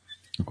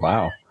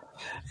 Wow.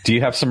 Do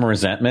you have some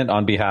resentment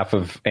on behalf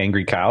of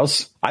angry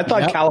cows? I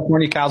thought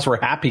California cows were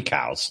happy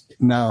cows.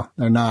 No,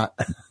 they're not.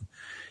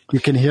 You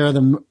can hear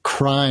them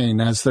crying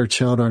as their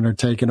children are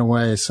taken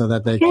away so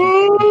that they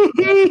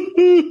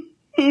can.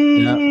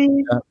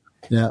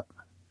 Yeah.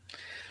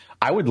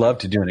 I would love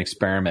to do an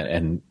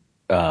experiment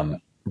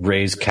and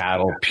raise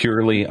cattle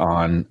purely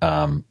on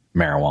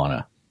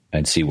marijuana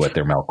and see what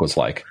their milk was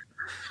like.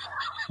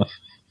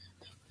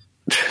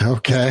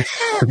 Okay.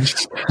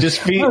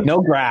 Just feed, no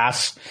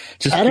grass.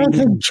 I don't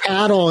think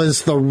cattle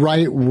is the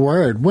right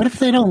word. What if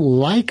they don't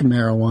like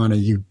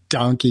marijuana, you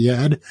donkey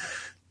head?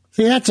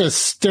 See, that's a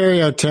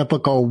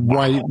stereotypical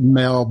white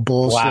male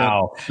bullshit.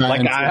 Wow.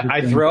 Like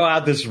I throw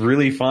out this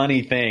really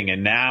funny thing,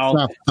 and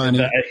now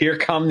here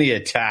come the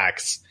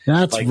attacks.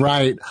 That's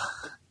right.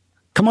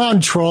 Come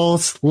on,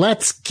 trolls.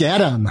 Let's get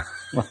them.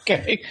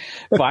 Okay.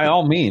 By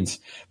all means.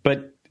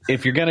 But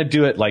if you're going to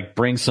do it,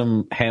 bring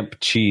some hemp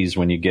cheese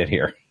when you get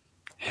here.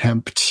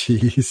 Hemp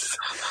cheese.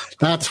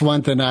 That's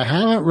one thing. I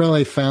haven't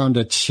really found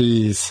a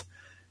cheese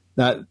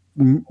that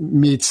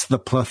meets the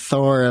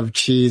plethora of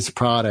cheese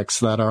products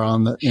that are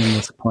in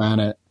this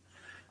planet.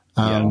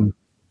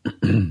 But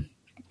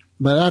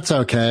that's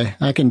okay.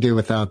 I can do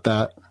without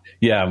that.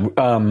 Yeah.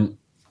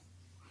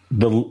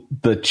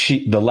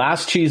 The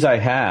last cheese I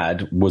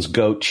had was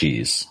goat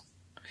cheese.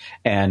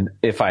 And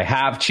if I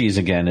have cheese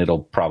again,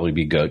 it'll probably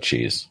be goat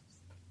cheese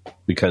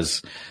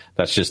because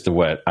that's just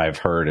what I've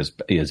heard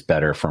is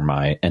better for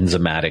my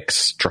enzymatic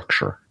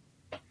structure.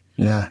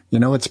 Yeah. You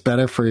know what's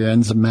better for your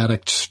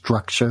enzymatic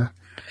structure?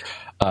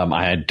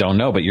 I don't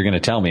know, but you're going to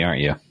tell me,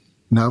 aren't you?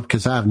 No,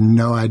 because I have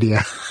no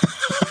idea.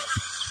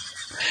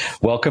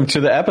 Welcome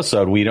to the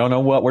episode. We don't know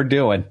what we're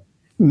doing.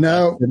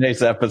 No.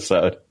 Today's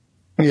episode.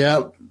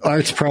 Yeah.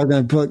 Art's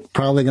probably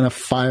going to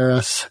fire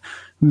us.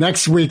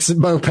 Next week's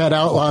Moped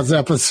Outlaws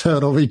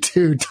episode will be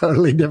two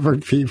totally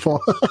different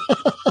people.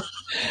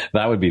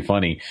 That would be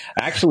funny.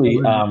 Actually,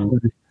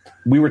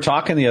 we were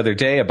talking the other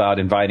day about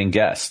inviting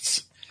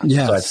guests.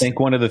 Yes. So I think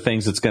one of the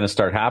things that's going to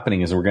start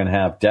happening is we're going to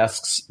have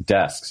guests,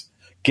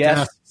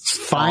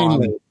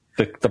 finally,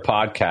 the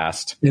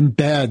podcast in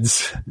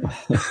beds.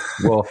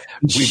 Well,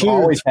 we've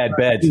always had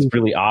beds. It's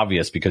really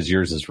obvious because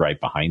yours is right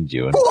behind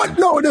you. What?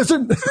 No, it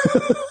isn't.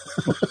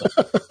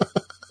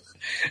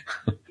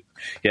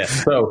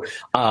 Yes. So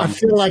I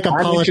feel like a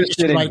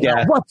politician right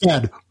now. What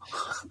bed?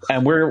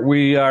 And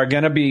we are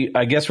going to be.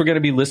 I guess we're going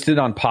to be listed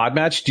on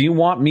Podmatch. Do you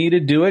want me to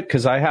do it?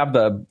 Because I have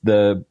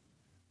the.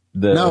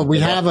 No, we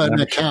have an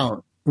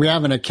account. We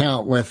have an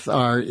account with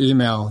our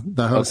email.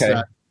 The host.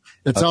 Okay.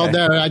 It's all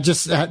there. I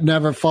just had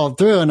never followed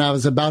through, and I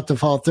was about to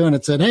follow through, and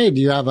it said, "Hey,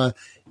 do you have a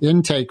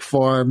intake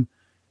form?"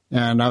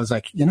 And I was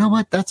like, you know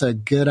what? That's a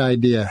good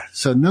idea.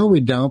 So no,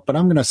 we don't, but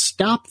I'm going to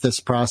stop this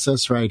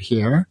process right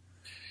here.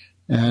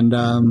 And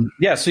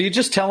so you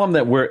just tell them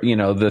that we're,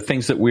 the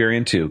things that we're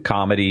into,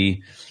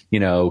 comedy,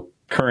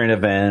 current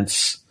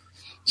events,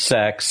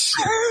 sex,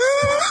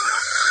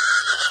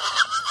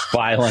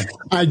 violence.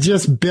 I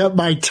just bit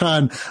my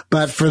tongue.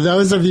 But for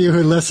those of you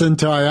who listened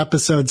to our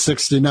episode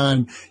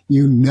 69,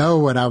 you know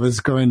what I was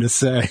going to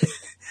say.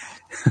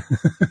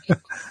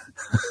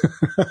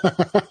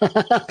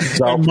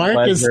 And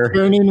Mark is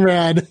turning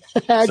red.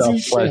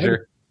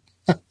 Self-pleasure.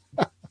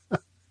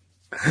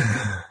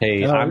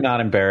 Hey, I'm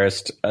not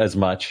embarrassed as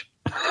much.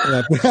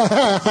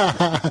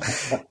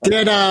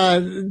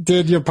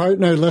 Did your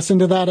partner listen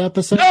to that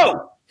episode?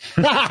 No.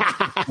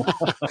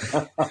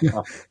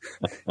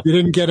 You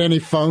didn't get any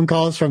phone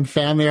calls from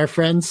family or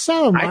friends?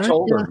 So Mark, I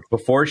told her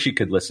before she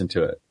could listen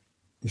to it.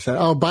 You said,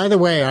 "Oh, by the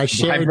way, I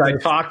shared."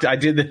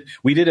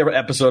 We did an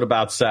episode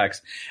about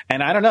sex,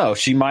 and I don't know.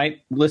 She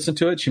might listen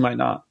to it. She might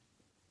not.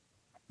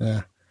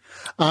 Yeah.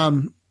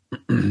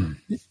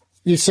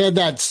 You said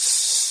that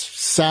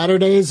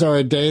Saturdays are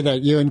a day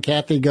that you and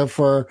Kathy go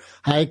for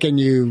a hike, and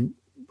you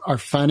are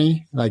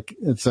funny. Like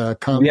it's a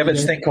comedy. We have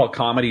this thing called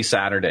Comedy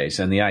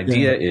Saturdays, and the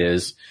idea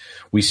is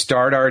we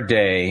start our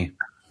day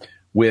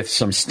with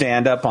some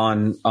stand-up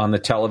on the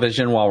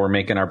television while we're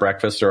making our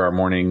breakfast or our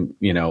morning,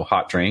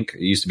 hot drink.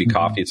 It used to be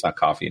coffee. It's not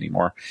coffee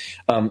anymore.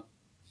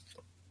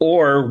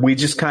 Or we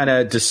just kind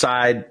of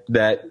decide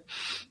that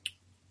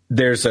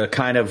there's a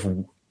kind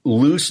of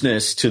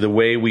looseness to the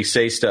way we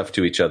say stuff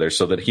to each other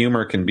so that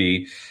humor can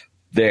be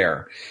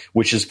there,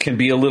 which can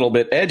be a little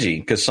bit edgy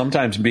because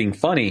sometimes being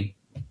funny,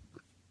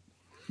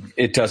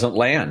 it doesn't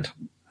land,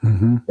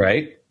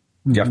 right?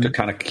 You have to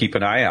kind of keep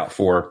an eye out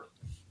for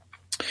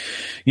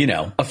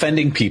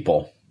offending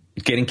people,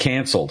 getting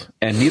canceled.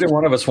 And neither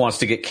one of us wants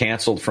to get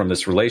canceled from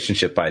this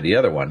relationship by the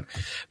other one.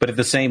 But at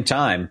the same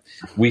time,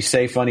 we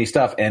say funny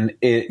stuff. And,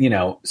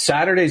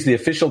 Saturday's the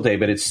official day,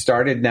 but it's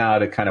started now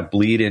to kind of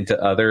bleed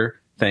into other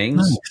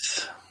things.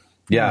 Nice.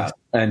 Yeah. Nice.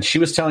 And she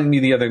was telling me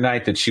the other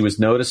night that she was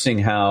noticing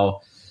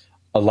how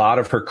a lot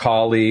of her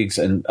colleagues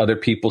and other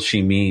people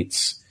she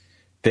meets,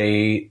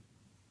 they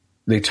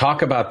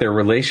talk about their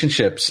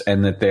relationships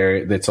and that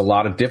it's a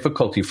lot of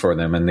difficulty for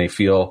them. And they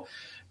feel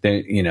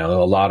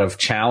a lot of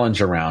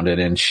challenge around it.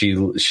 And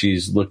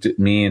she's looked at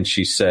me and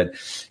she said,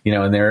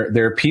 and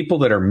there are people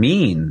that are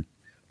mean,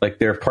 like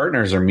their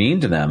partners are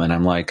mean to them. And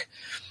I'm like,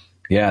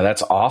 yeah,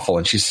 that's awful.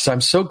 And she says, I'm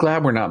so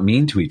glad we're not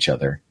mean to each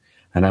other.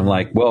 And I'm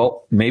like,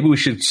 well, maybe we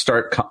should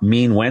start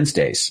Mean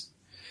Wednesdays.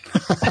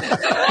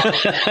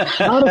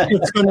 How if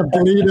it's going to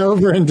bleed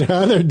over into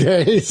other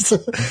days?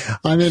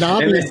 I mean,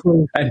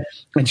 obviously.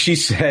 And she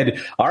said,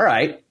 all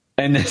right.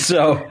 And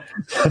so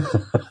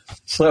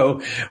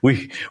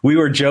we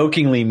were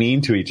jokingly mean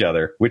to each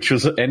other, which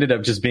ended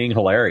up just being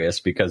hilarious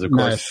because, of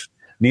course,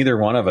 neither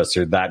one of us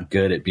are that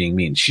good at being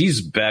mean. She's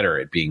better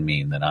at being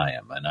mean than I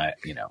am. And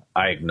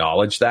I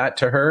acknowledge that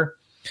to her.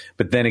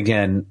 But then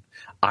again,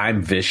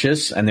 I'm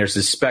vicious, and there's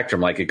this spectrum.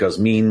 Like it goes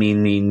mean,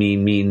 mean, mean,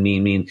 mean, mean,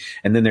 mean, mean.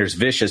 And then there's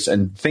vicious.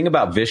 And the thing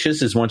about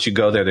vicious is once you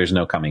go there, there's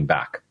no coming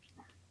back.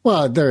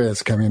 Well, there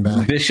is coming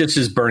back. Vicious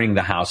is burning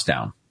the house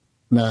down.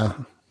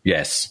 No.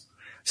 Yes.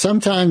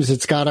 Sometimes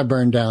it's got to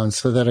burn down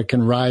so that it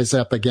can rise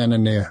up again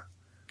anew.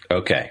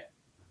 Okay.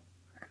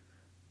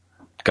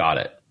 Got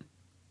it.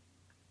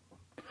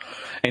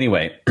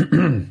 Anyway.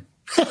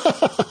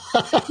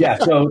 Yeah.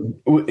 So,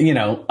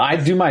 I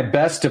do my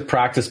best to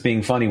practice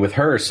being funny with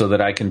her so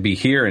that I can be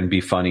here and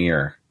be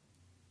funnier.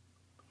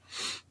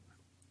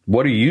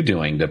 What are you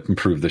doing to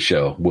improve the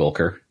show,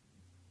 Wilker?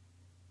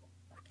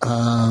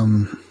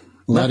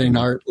 Letting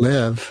art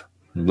live.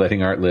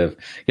 Letting art live.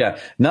 Yeah.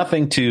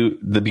 Nothing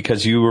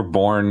because you were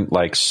born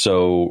like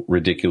so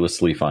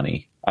ridiculously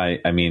funny.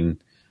 I mean.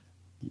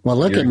 Well,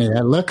 look at me. I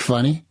look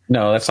funny.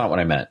 No, that's not what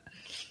I meant.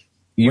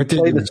 You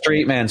play the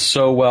straight man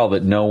so well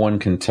that no one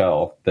can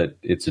tell that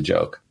it's a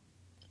joke.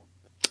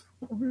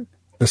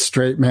 The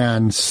straight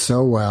man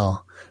so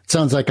well. It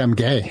sounds like I'm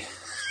gay.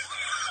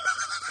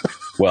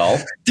 Well,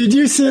 did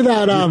you see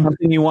that?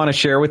 Something you want to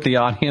share with the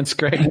audience,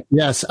 Greg?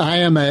 Yes, I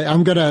am.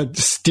 I'm going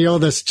to steal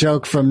this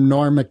joke from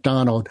Norm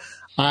Macdonald.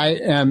 I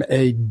am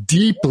a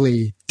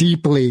deeply,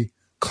 deeply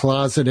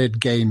closeted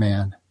gay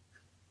man.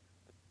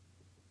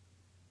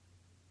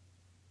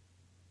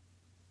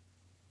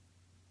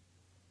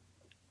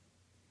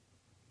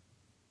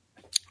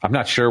 I'm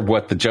not sure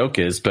what the joke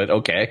is, but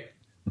okay.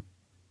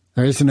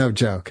 There is no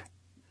joke.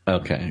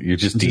 Okay. You're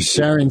just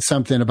sharing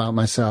something about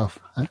myself.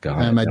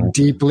 I'm a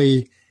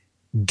deeply,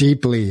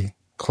 deeply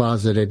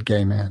closeted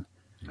gay man.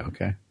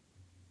 Okay.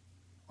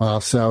 Well,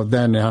 so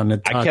then on the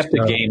talk I kept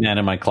the gay man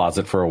in my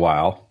closet for a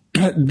while.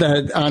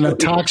 On a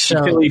talk show.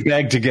 Until he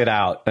begged to get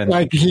out. And,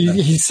 like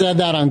he said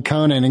that on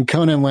Conan, and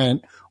Conan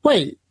went,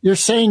 wait, you're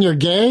saying you're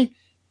gay?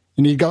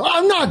 And he'd go,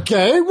 I'm not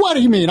gay. What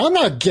do you mean? I'm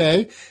not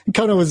gay. And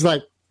Conan was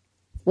like,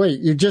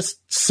 wait, you just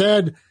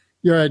said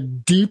you're a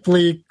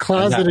deeply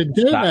closeted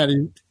gay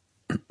man.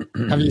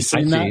 Have you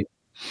seen that?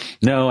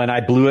 No, and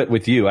I blew it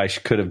with you. I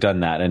could have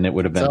done that, and it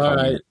would have been all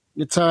funny. right.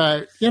 It's all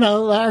right. You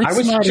know, Art's I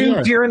was not too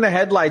here. deer in the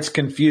headlights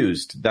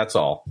confused. That's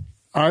all.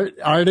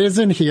 Art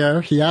isn't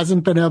here. He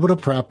hasn't been able to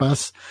prep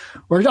us.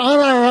 We're on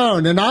our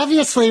own. And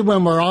obviously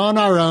when we're on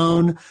our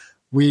own,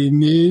 we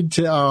need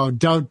to,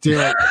 don't do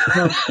it.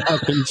 Don't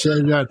fucking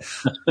shave your head.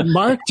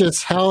 Mark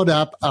just held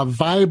up a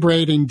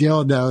vibrating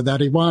dildo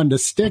that he wanted to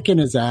stick in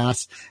his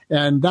ass.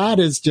 And that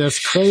is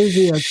just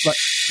crazy.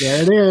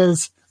 There it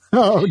is.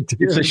 Oh,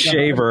 dear It's a God.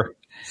 shaver.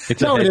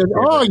 It's No, a it head is.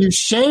 shaver. Oh, you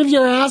shave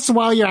your ass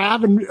while you're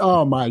having,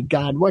 oh my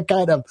God, what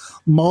kind of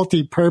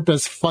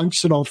multi-purpose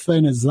functional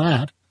thing is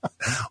that?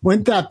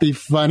 Wouldn't that be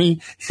funny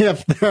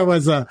if there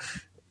was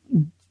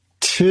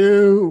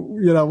two,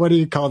 what do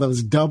you call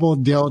those, double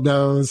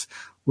dildos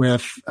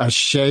with a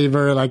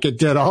shaver, like it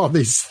did all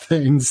these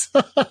things.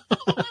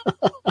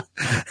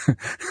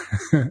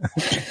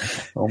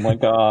 Oh my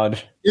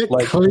God. Get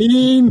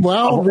clean,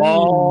 well, of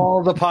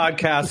all the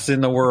podcasts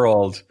in the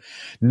world,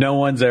 no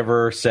one's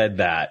ever said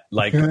that.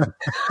 Like,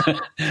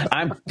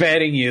 I'm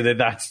betting you that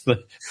that's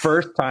the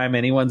first time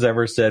anyone's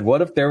ever said,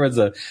 what if there was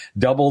a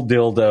double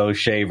dildo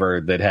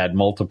shaver that had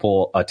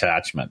multiple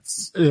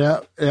attachments?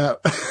 Yeah.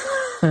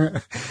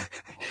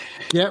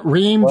 Get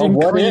reamed and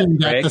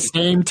cleaned at the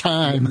same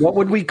time. What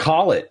would we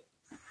call it?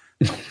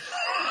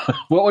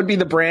 What would be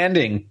the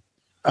branding?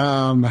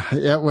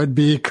 It would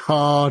be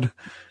called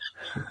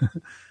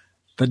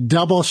the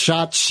double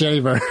shot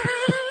shaver.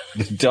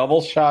 The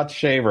double shot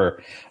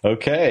shaver.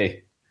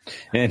 Okay.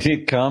 And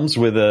it comes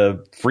with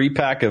a free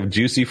pack of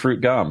juicy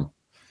fruit gum.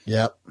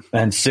 Yep.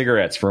 And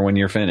cigarettes for when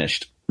you're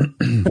finished.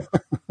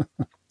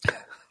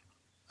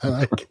 I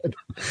like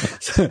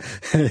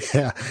it.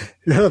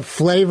 Yeah.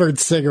 Flavored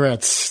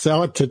cigarettes.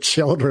 Sell it to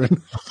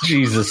children.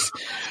 Jesus.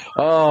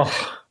 Oh,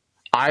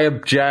 I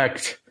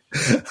object.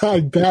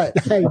 I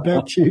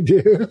bet you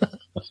do.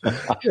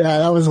 Yeah,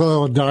 that was a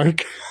little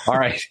dark. All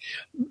right.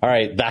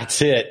 That's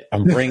it.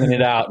 I'm bringing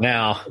it out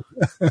now.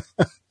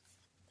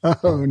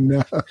 Oh,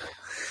 no.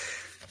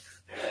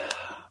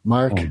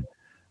 Mark,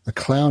 a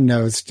clown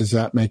nose, does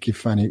that make you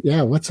funny?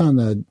 Yeah, what's on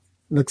the,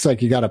 looks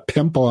like you got a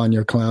pimple on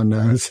your clown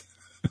nose.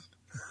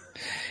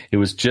 It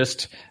was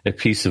just a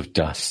piece of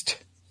dust.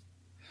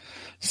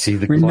 See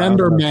the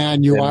Remember, cloud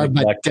man, you are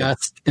but neglected.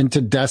 dust.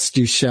 Into dust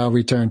you shall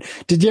return.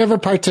 Did you ever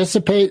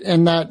participate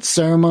in that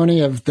ceremony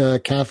of the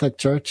Catholic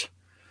Church?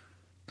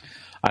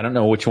 I don't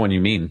know which one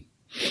you mean.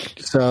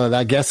 So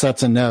I guess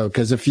that's a no,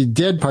 because if you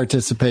did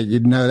participate,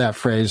 you'd know that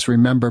phrase.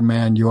 Remember,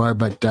 man, you are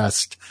but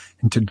dust.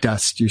 Into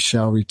dust you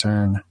shall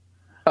return.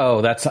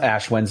 Oh, that's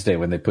Ash Wednesday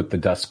when they put the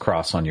dust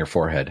cross on your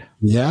forehead.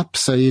 Yep.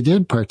 So you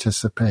did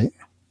participate.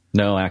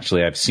 No,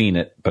 actually, I've seen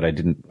it, but I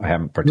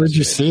haven't participated. Where'd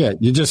you see it?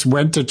 You just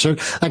went to church,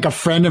 like a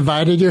friend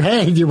invited you.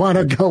 Hey, do you want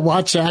to go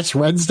watch Ash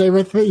Wednesday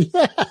with me?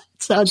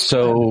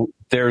 So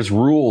there's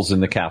rules in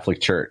the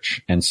Catholic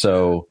Church. And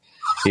so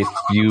if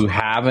you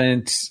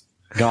haven't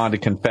gone to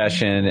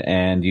confession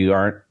and you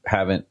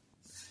haven't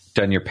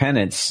done your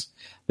penance,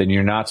 then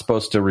you're not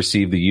supposed to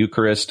receive the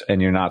Eucharist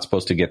and you're not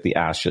supposed to get the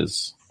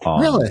ashes.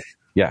 Really?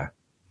 Yeah.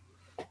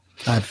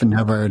 I've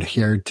never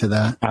adhered to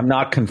that. I'm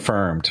not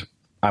confirmed.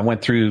 I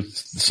went through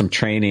some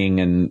training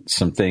and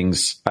some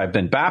things. I've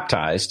been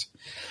baptized.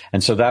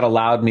 And so that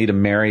allowed me to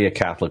marry a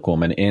Catholic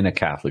woman in a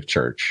Catholic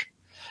church.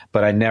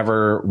 But I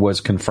never was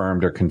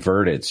confirmed or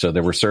converted. So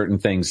there were certain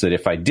things that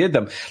if I did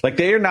them, like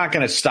they're not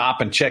going to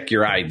stop and check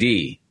your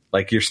ID.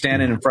 Like you're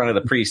standing in front of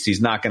the priest.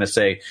 He's not going to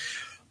say,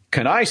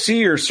 can I see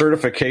your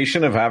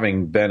certification of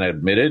having been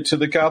admitted to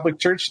the Catholic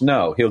Church?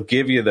 No, he'll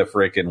give you the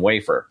frickin'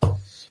 wafer.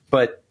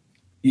 But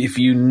if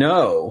you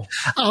know,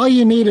 all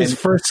you need is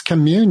first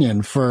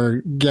communion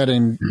for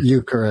getting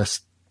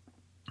Eucharist.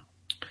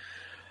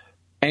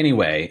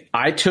 Anyway,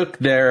 I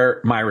took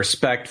my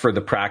respect for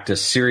the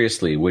practice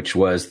seriously, which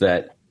was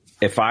that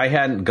if I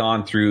hadn't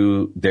gone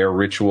through their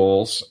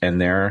rituals and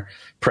their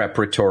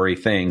preparatory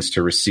things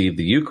to receive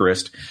the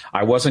Eucharist,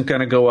 I wasn't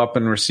going to go up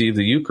and receive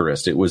the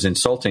Eucharist. It was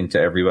insulting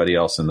to everybody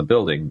else in the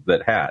building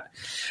that had.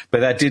 But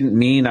that didn't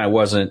mean I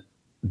wasn't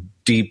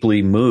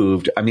deeply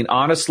moved. I mean,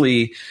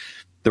 honestly,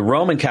 the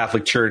Roman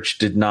Catholic Church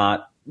did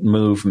not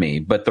move me,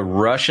 but the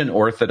Russian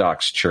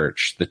Orthodox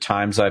Church, the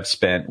times I've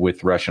spent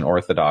with Russian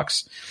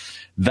Orthodox,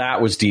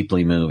 that was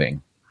deeply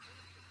moving.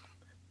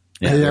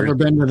 Yeah, have you ever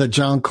been to the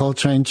John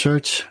Coltrane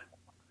Church?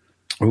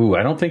 Ooh,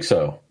 I don't think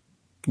so.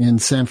 In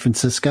San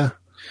Francisco?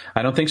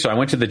 I don't think so. I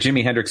went to the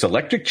Jimi Hendrix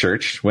Electric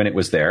Church when it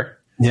was there.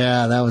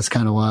 Yeah, that was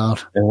kind of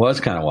wild. It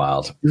was kind of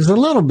wild. It was a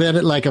little bit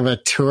like of a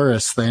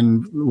tourist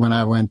thing when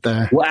I went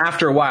there. Well,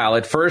 after a while,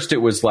 at first it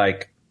was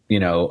like,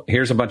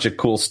 here's a bunch of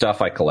cool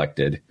stuff I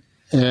collected.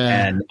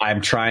 Yeah. And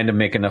I'm trying to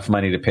make enough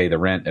money to pay the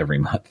rent every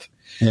month.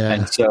 Yeah.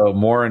 And so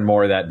more and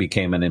more that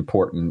became an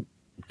important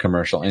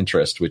commercial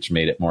interest, which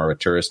made it more of a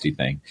touristy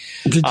thing.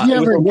 Did you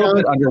ever it was a little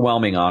bit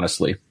underwhelming,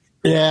 honestly.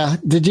 Yeah.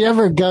 Did you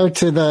ever go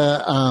to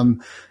the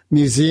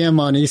museum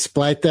on East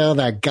Blythedale?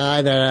 That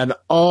guy that had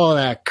all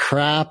that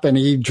crap and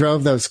he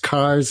drove those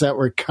cars that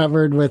were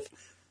covered with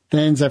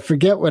things. I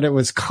forget what it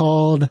was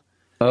called.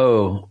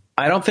 Oh,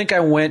 I don't think I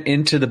went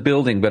into the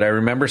building, but I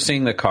remember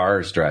seeing the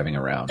cars driving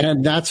around.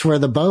 And that's where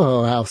the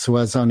boho house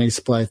was on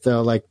East Blythe,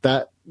 though. Like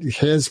that,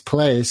 his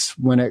place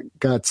when it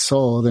got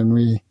sold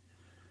and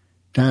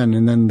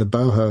and then the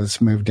bohos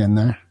moved in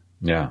there.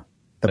 Yeah.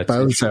 The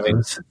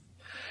bozos.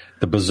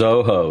 The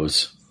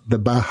bozohos. The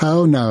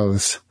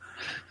bohonos.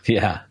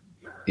 Yeah.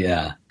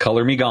 Yeah.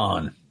 Color me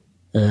gone.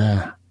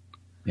 Yeah.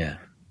 Yeah.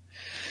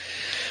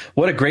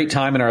 What a great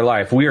time in our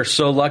life. We are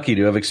so lucky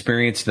to have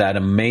experienced that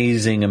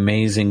amazing,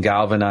 amazing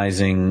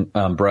galvanizing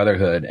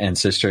brotherhood and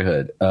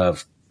sisterhood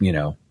of,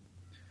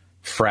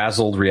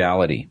 frazzled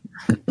reality.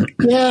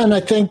 Yeah. And I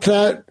think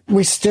that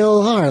we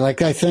still are.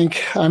 Like, I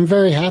think I'm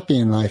very happy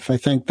in life. I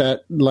think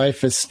that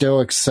life is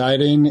still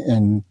exciting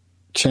and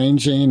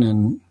changing.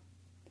 And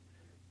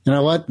you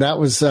know what? That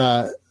was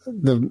the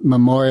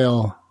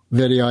memorial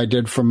video I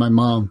did for my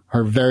mom.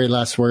 Her very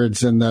last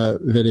words in the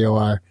video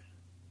are,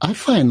 I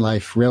find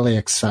life really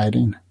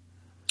exciting.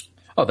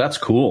 Oh, that's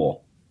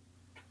cool.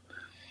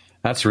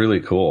 That's really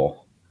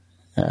cool.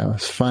 Yeah, it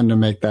was fun to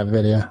make that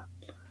video.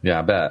 Yeah,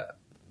 I bet.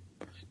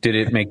 Did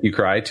it make you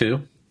cry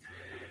too?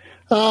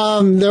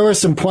 There were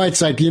some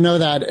points like,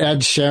 that Ed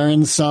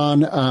Sheeran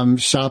song,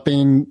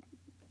 shopping,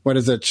 what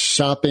is it?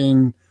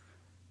 Shopping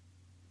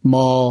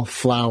Mall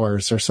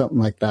Flowers or something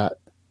like that.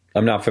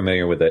 I'm not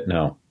familiar with it.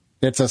 No.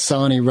 It's a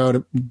song he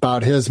wrote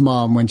about his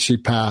mom when she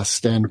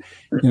passed. And,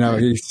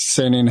 he's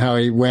singing how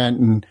he went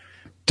and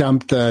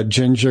dumped the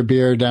ginger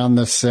beer down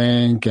the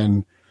sink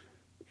and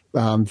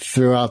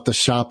threw out the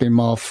shopping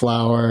mall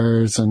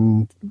flowers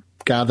and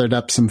gathered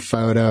up some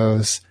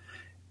photos.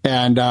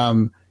 And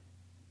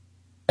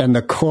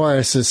the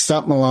chorus is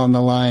something along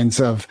the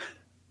lines of,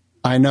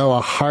 I know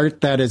a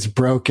heart that is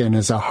broken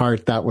is a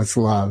heart that was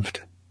loved.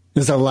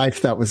 Is a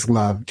life that was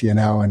loved,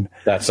 and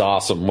that's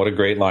awesome. What a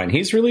great line.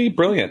 He's really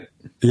brilliant.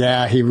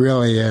 Yeah, he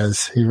really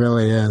is. He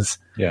really is.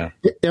 Yeah.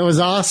 It was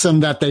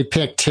awesome that they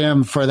picked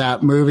him for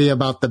that movie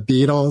about the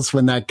Beatles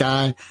when that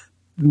guy,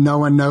 no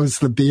one knows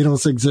the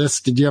Beatles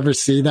exist. Did you ever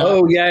see that?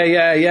 Oh, yeah.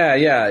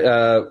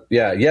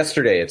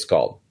 Yesterday it's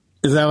called.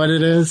 Is that what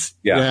it is?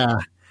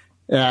 Yeah.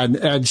 And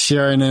Ed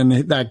Sheeran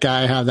and that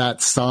guy have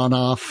that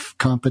sawn-off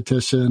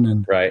competition.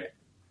 And right.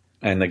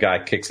 And the guy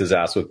kicks his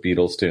ass with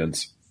Beatles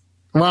tunes.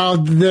 Well,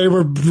 they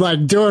were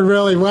like doing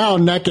really well,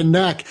 neck and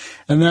neck.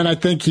 And then I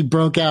think he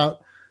broke out.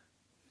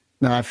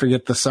 No, I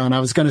forget the song. I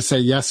was going to say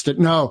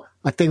yesterday. No,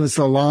 I think it was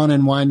The Lawn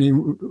and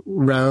Winding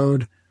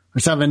Road or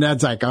something.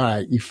 Ed's like, all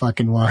right, you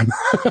fucking won.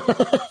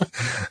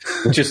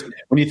 Just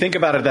when you think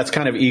about it, that's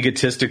kind of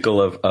egotistical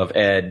of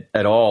Ed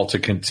at all to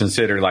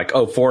consider like,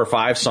 4 or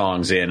 5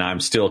 songs in, I'm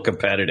still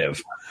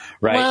competitive.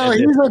 Right. Well,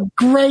 he's a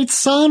great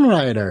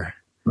songwriter.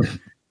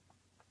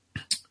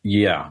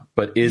 Yeah.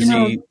 But is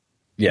he?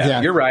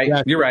 Yeah, you're right.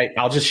 Yeah. You're right.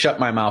 I'll just shut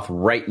my mouth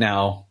right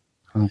now.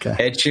 Okay.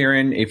 Ed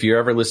Sheeran, if you're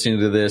ever listening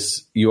to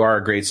this, you are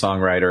a great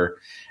songwriter.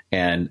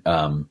 And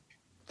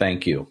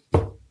thank you.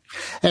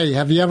 Hey,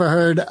 have you ever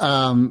heard,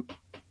 I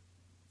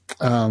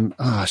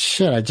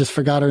just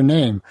forgot her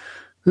name.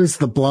 Who's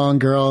the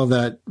blonde girl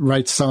that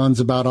writes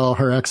songs about all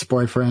her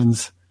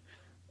ex-boyfriends?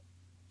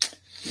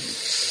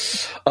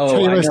 Oh,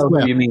 Taylor I know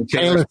Swift. who you mean.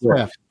 Taylor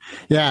Swift.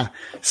 Yeah.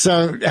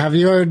 So have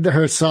you heard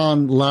her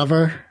song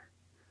Lover?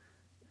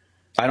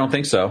 I don't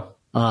think so.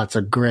 Oh, it's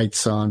a great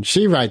song.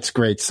 She writes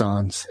great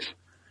songs.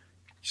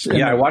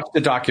 I watched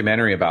the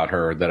documentary about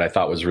her that I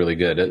thought was really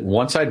good.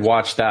 Once I'd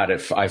watched that,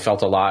 I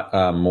felt a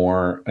lot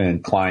more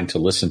inclined to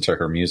listen to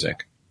her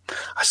music.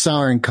 I saw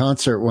her in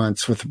concert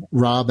once with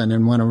Robin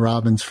and one of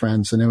Robin's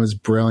friends, and it was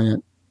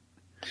brilliant.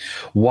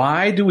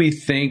 Why do we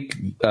think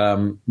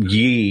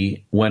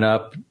Yee went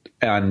up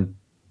and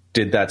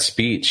did that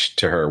speech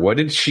to her? What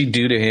did she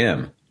do to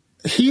him?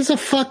 He's a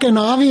fucking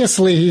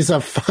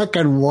wacko,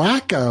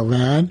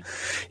 man.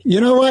 You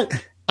know what?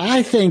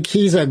 I think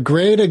he's a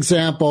great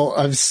example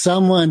of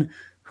someone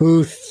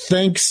who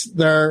thinks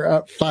they're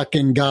a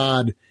fucking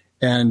god,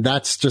 and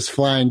that's just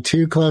flying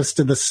too close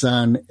to the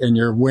sun and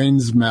your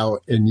wings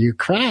melt and you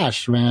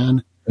crash,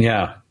 man.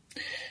 Yeah.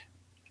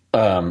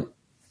 And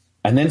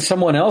then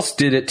someone else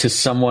did it to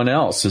someone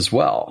else as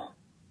well.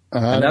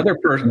 Another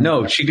person.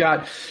 No, she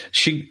got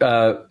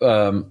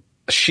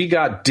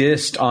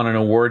dissed on an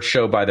award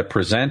show by the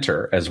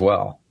presenter as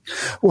well.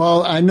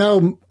 Well, I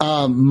know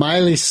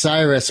Miley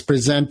Cyrus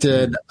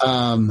presented,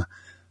 oh,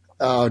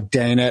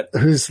 dang it.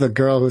 Who's the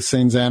girl who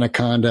sings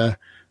Anaconda?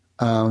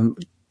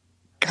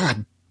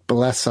 God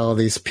bless all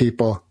these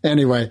people.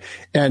 Anyway,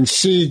 and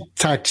she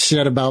talked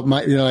shit about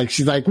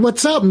she's like,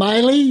 what's up,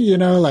 Miley?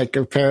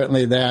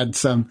 Apparently they had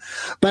some,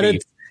 but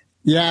it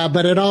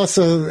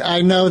also,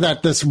 I know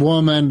that this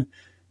woman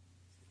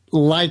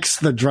likes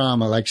the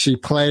drama. Like she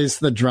plays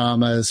the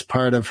drama as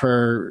part of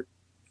her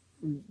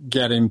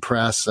getting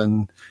press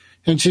and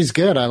she's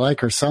good. I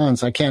like her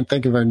songs. I can't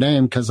think of her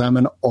name because I'm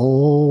an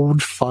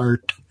old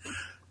fart.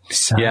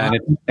 Yeah.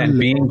 And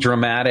being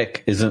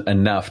dramatic isn't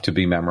enough to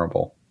be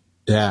memorable.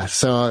 Yeah.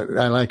 So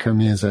I like her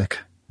music.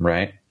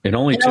 Right. It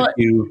only took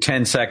you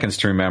 10 seconds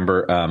to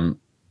remember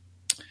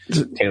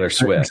Taylor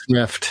Swift.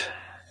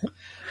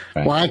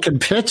 Right. Well, I can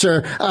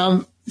picture.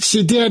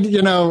 she did,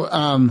 Nicki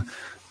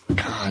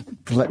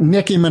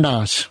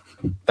Minaj.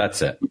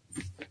 That's it.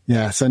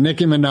 Yeah, so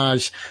Nicki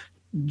Minaj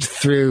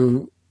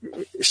threw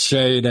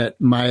shade at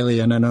Miley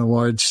in an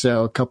awards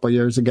show a couple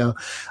years ago.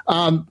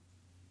 I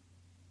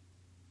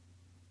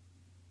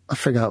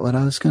forgot what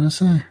I was going to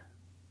say.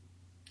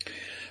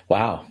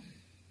 Wow.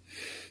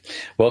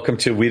 Welcome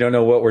to We Don't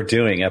Know What We're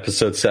Doing,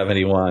 episode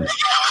 71.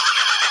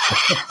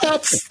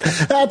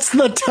 That's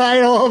the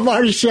title of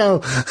our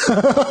show.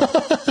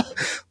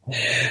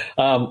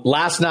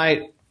 Last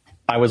night,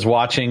 I was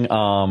watching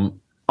on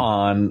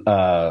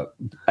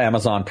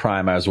Amazon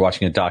Prime. I was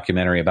watching a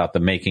documentary about the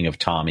making of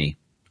Tommy,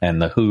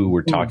 and the Who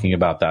were talking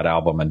about that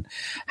album and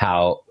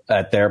how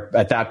at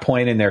that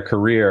point in their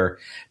career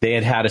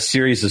they had a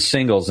series of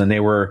singles, and they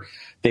were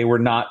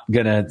not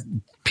gonna.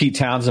 Pete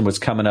Townsend was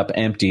coming up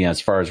empty as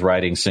far as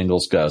writing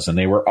singles goes, and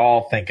they were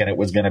all thinking it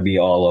was going to be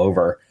all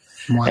over.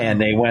 Wow. And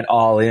they went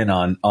all in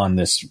on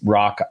this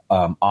rock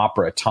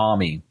opera,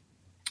 Tommy,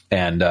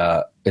 and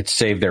it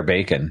saved their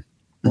bacon.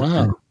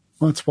 Wow,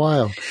 that's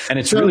wild. And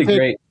it's really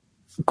great.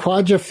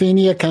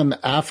 Quadrophenia come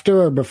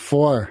after or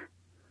before?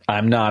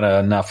 I'm not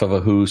enough of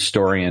a Who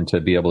historian to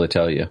be able to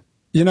tell you.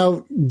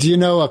 Do you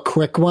know a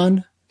quick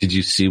one? Did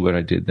you see what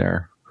I did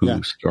there?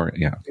 Who story?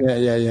 Yeah.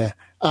 Yeah.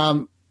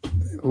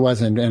 It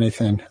wasn't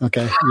anything.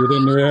 Okay, you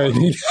didn't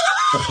really.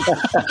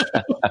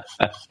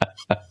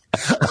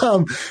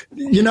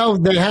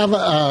 They have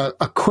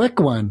a quick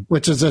one,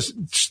 which is a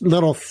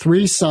little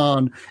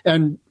 3-song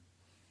and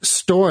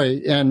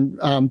story.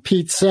 And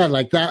Pete said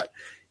like that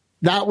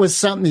was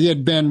something he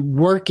had been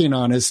working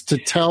on, is to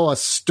tell a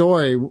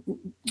story.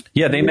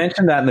 Yeah, they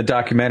mentioned that in the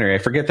documentary. I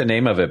forget the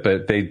name of it,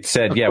 but they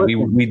said,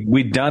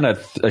 we'd done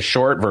a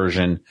short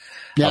version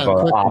of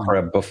an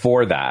opera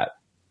before that.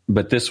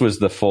 But this was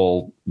the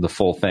full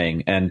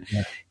thing. And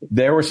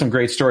there were some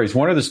great stories.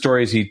 One of the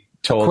stories he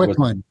told was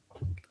one.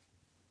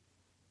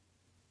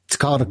 It's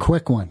called A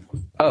Quick One.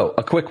 Oh,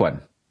 A Quick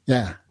One.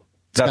 Yeah.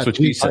 That's what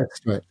she said.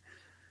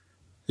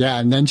 Yeah,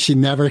 and then she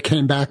never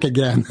came back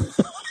again.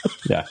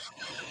 Yeah.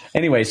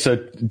 Anyway, so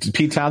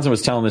Pete Townsend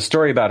was telling this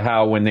story about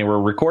how when they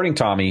were recording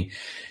Tommy,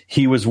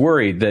 he was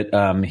worried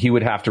that he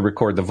would have to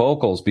record the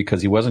vocals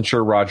because he wasn't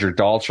sure Roger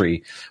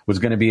Daltrey was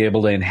going to be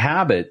able to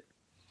inhabit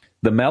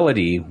the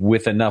melody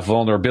with enough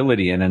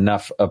vulnerability and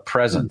enough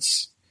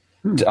presence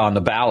on the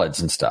ballads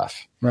and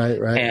stuff.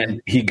 Right.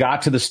 And he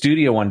got to the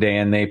studio one day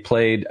and they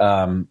played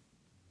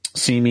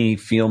See Me,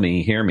 Feel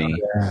Me, Hear Me.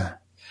 Yeah.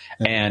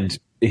 And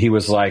he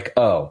was like,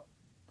 oh,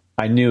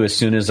 I knew as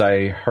soon as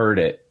I heard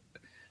it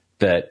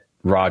that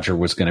Roger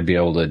was going to be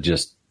able to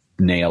just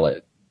nail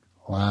it.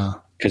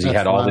 Wow. Because he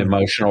had all the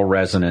emotional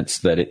resonance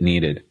that it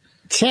needed.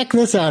 Check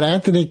this out.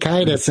 Anthony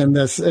Kiedis, in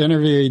this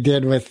interview he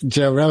did with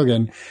Joe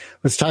Rogan,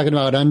 was talking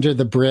about Under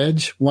the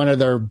Bridge, one of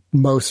their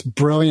most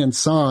brilliant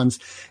songs.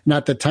 And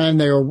at the time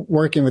they were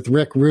working with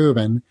Rick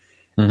Rubin,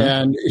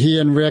 and he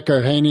and Rick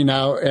are hanging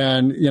out,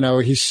 and,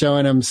 he's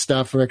showing him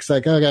stuff. Rick's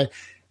like, okay.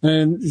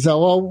 And he's like,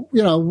 well,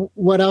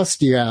 what else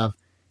do you have?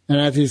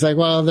 And Anthony's like,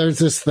 well, there's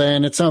this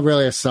thing. It's not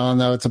really a song,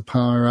 though. It's a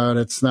poem I wrote.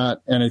 It's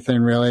not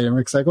anything really. And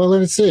Rick's like, well, let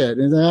me see it.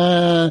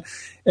 And,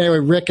 anyway,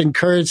 Rick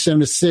encouraged him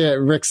to see it.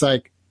 Rick's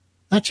like,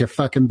 that's your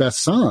fucking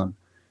best song.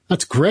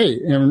 That's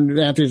great. And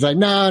Anthony's like,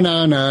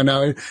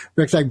 no.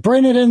 Rick's like,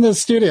 bring it into the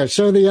studio.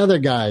 Show the other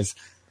guys.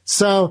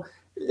 So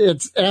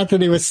it's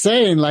Anthony was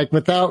saying, like,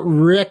 without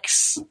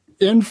Rick's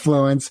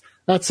influence,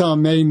 that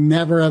song may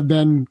never have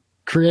been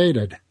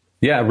created.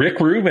 Yeah, Rick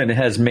Rubin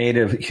has made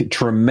a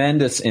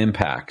tremendous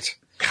impact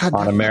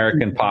on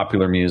American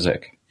popular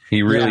music.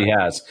 He really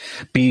has.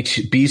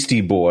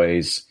 Beastie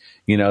Boys,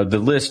 the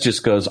list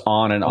just goes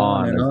on and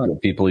on of the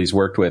people he's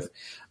worked with.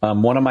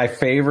 One of my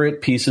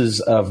favorite pieces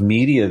of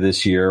media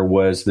this year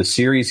was the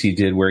series he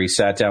did where he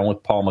sat down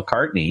with Paul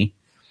McCartney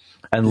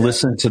and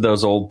listened to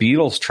those old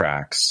Beatles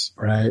tracks.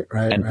 Right.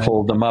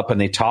 Pulled them up,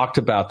 and they talked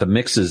about the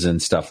mixes and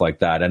stuff like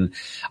that. And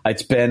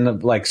it's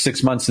been like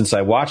 6 months since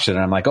I watched it. And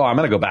I'm like, I'm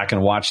going to go back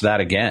and watch that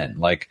again.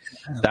 Like,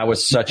 that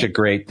was such a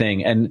great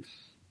thing. And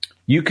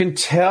you can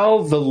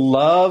tell the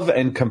love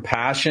and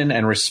compassion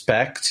and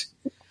respect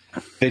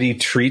that he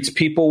treats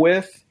people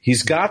with.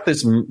 He's got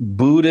this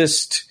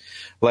Buddhist,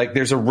 like,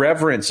 there's a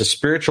reverence, a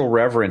spiritual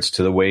reverence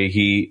to the way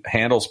he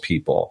handles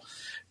people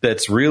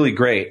that's really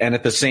great. And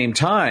at the same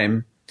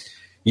time,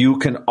 you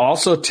can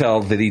also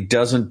tell that he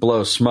doesn't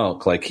blow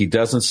smoke. Like, he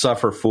doesn't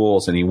suffer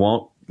fools, and he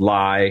won't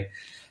lie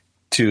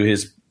to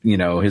his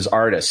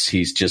artists.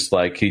 He's just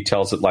like, he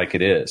tells it like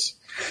it is,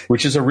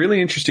 which is a really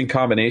interesting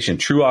combination: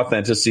 true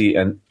authenticity,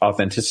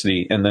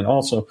 and then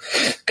also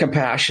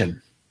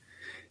compassion.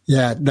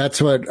 Yeah, that's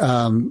what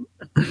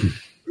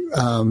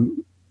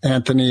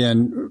Anthony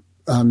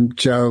and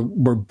Joe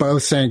were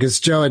both saying, because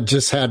Joe had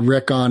just had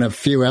Rick on a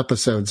few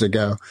episodes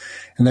ago,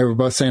 and they were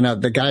both saying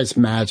that the guy's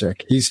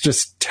magic. He's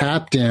just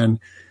tapped in,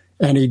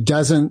 and he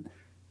doesn't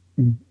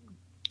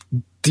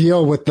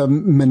deal with the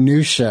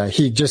minutia.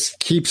 He just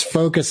keeps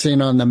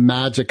focusing on the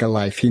magic of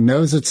life. He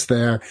knows it's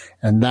there,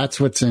 and that's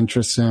what's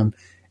interests him,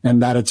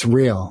 and that it's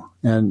real.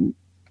 And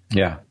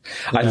Yeah.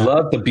 I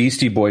love the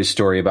Beastie Boys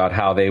story about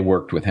how they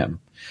worked with him.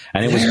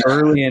 And it was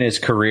early in his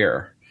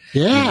career.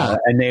 Yeah.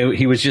 And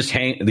he was just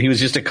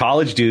a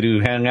college dude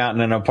who hung out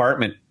in an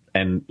apartment,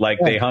 and like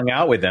they hung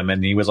out with him,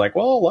 and he was like,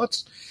 well,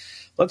 let's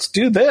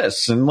do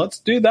this and let's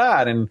do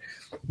that. And,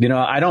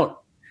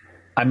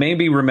 I may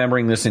be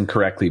remembering this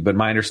incorrectly, but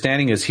my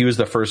understanding is he was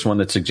the first one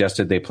that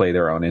suggested they play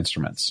their own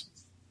instruments,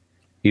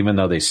 even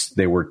though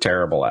they were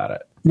terrible at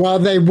it. Well,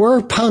 they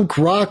were punk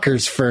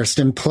rockers first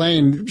and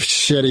playing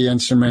shitty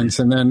instruments.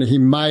 And then he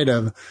might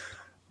have,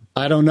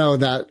 I don't know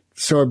that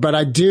sort, but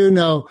I do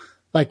know,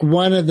 like,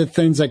 one of the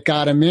things that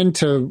got him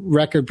into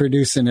record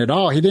producing at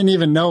all, he didn't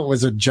even know it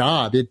was a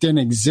job. It didn't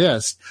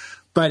exist,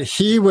 but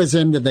he was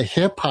into the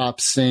hip hop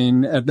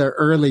scene at the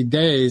early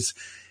days.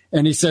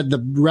 And he said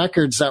the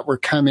records that were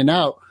coming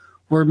out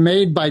were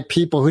made by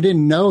people who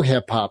didn't know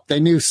hip hop.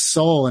 They knew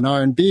soul and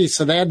R&B.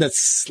 So they had that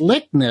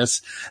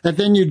slickness that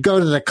then you'd go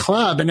to the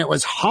club and it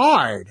was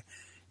hard,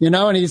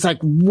 and he's like,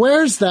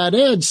 where's that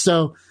edge?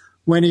 So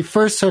when he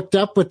first hooked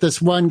up with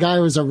this one guy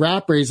who was a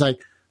rapper, he's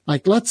like,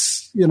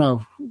 let's,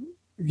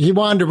 he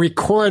wanted to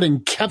record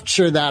and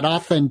capture that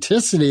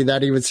authenticity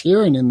that he was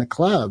hearing in the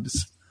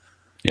clubs.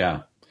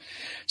 Yeah.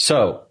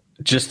 So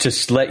just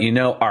to let you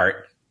know,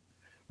 Art,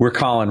 we're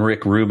calling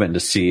Rick Rubin to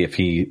see if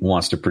he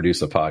wants to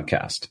produce a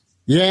podcast.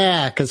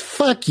 Yeah, because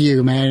fuck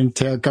you, man,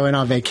 going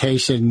on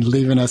vacation,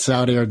 leaving us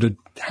out here to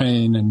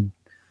hang. And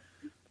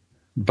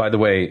by the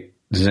way,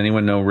 does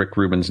anyone know Rick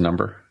Rubin's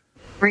number?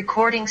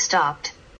 Recording stopped.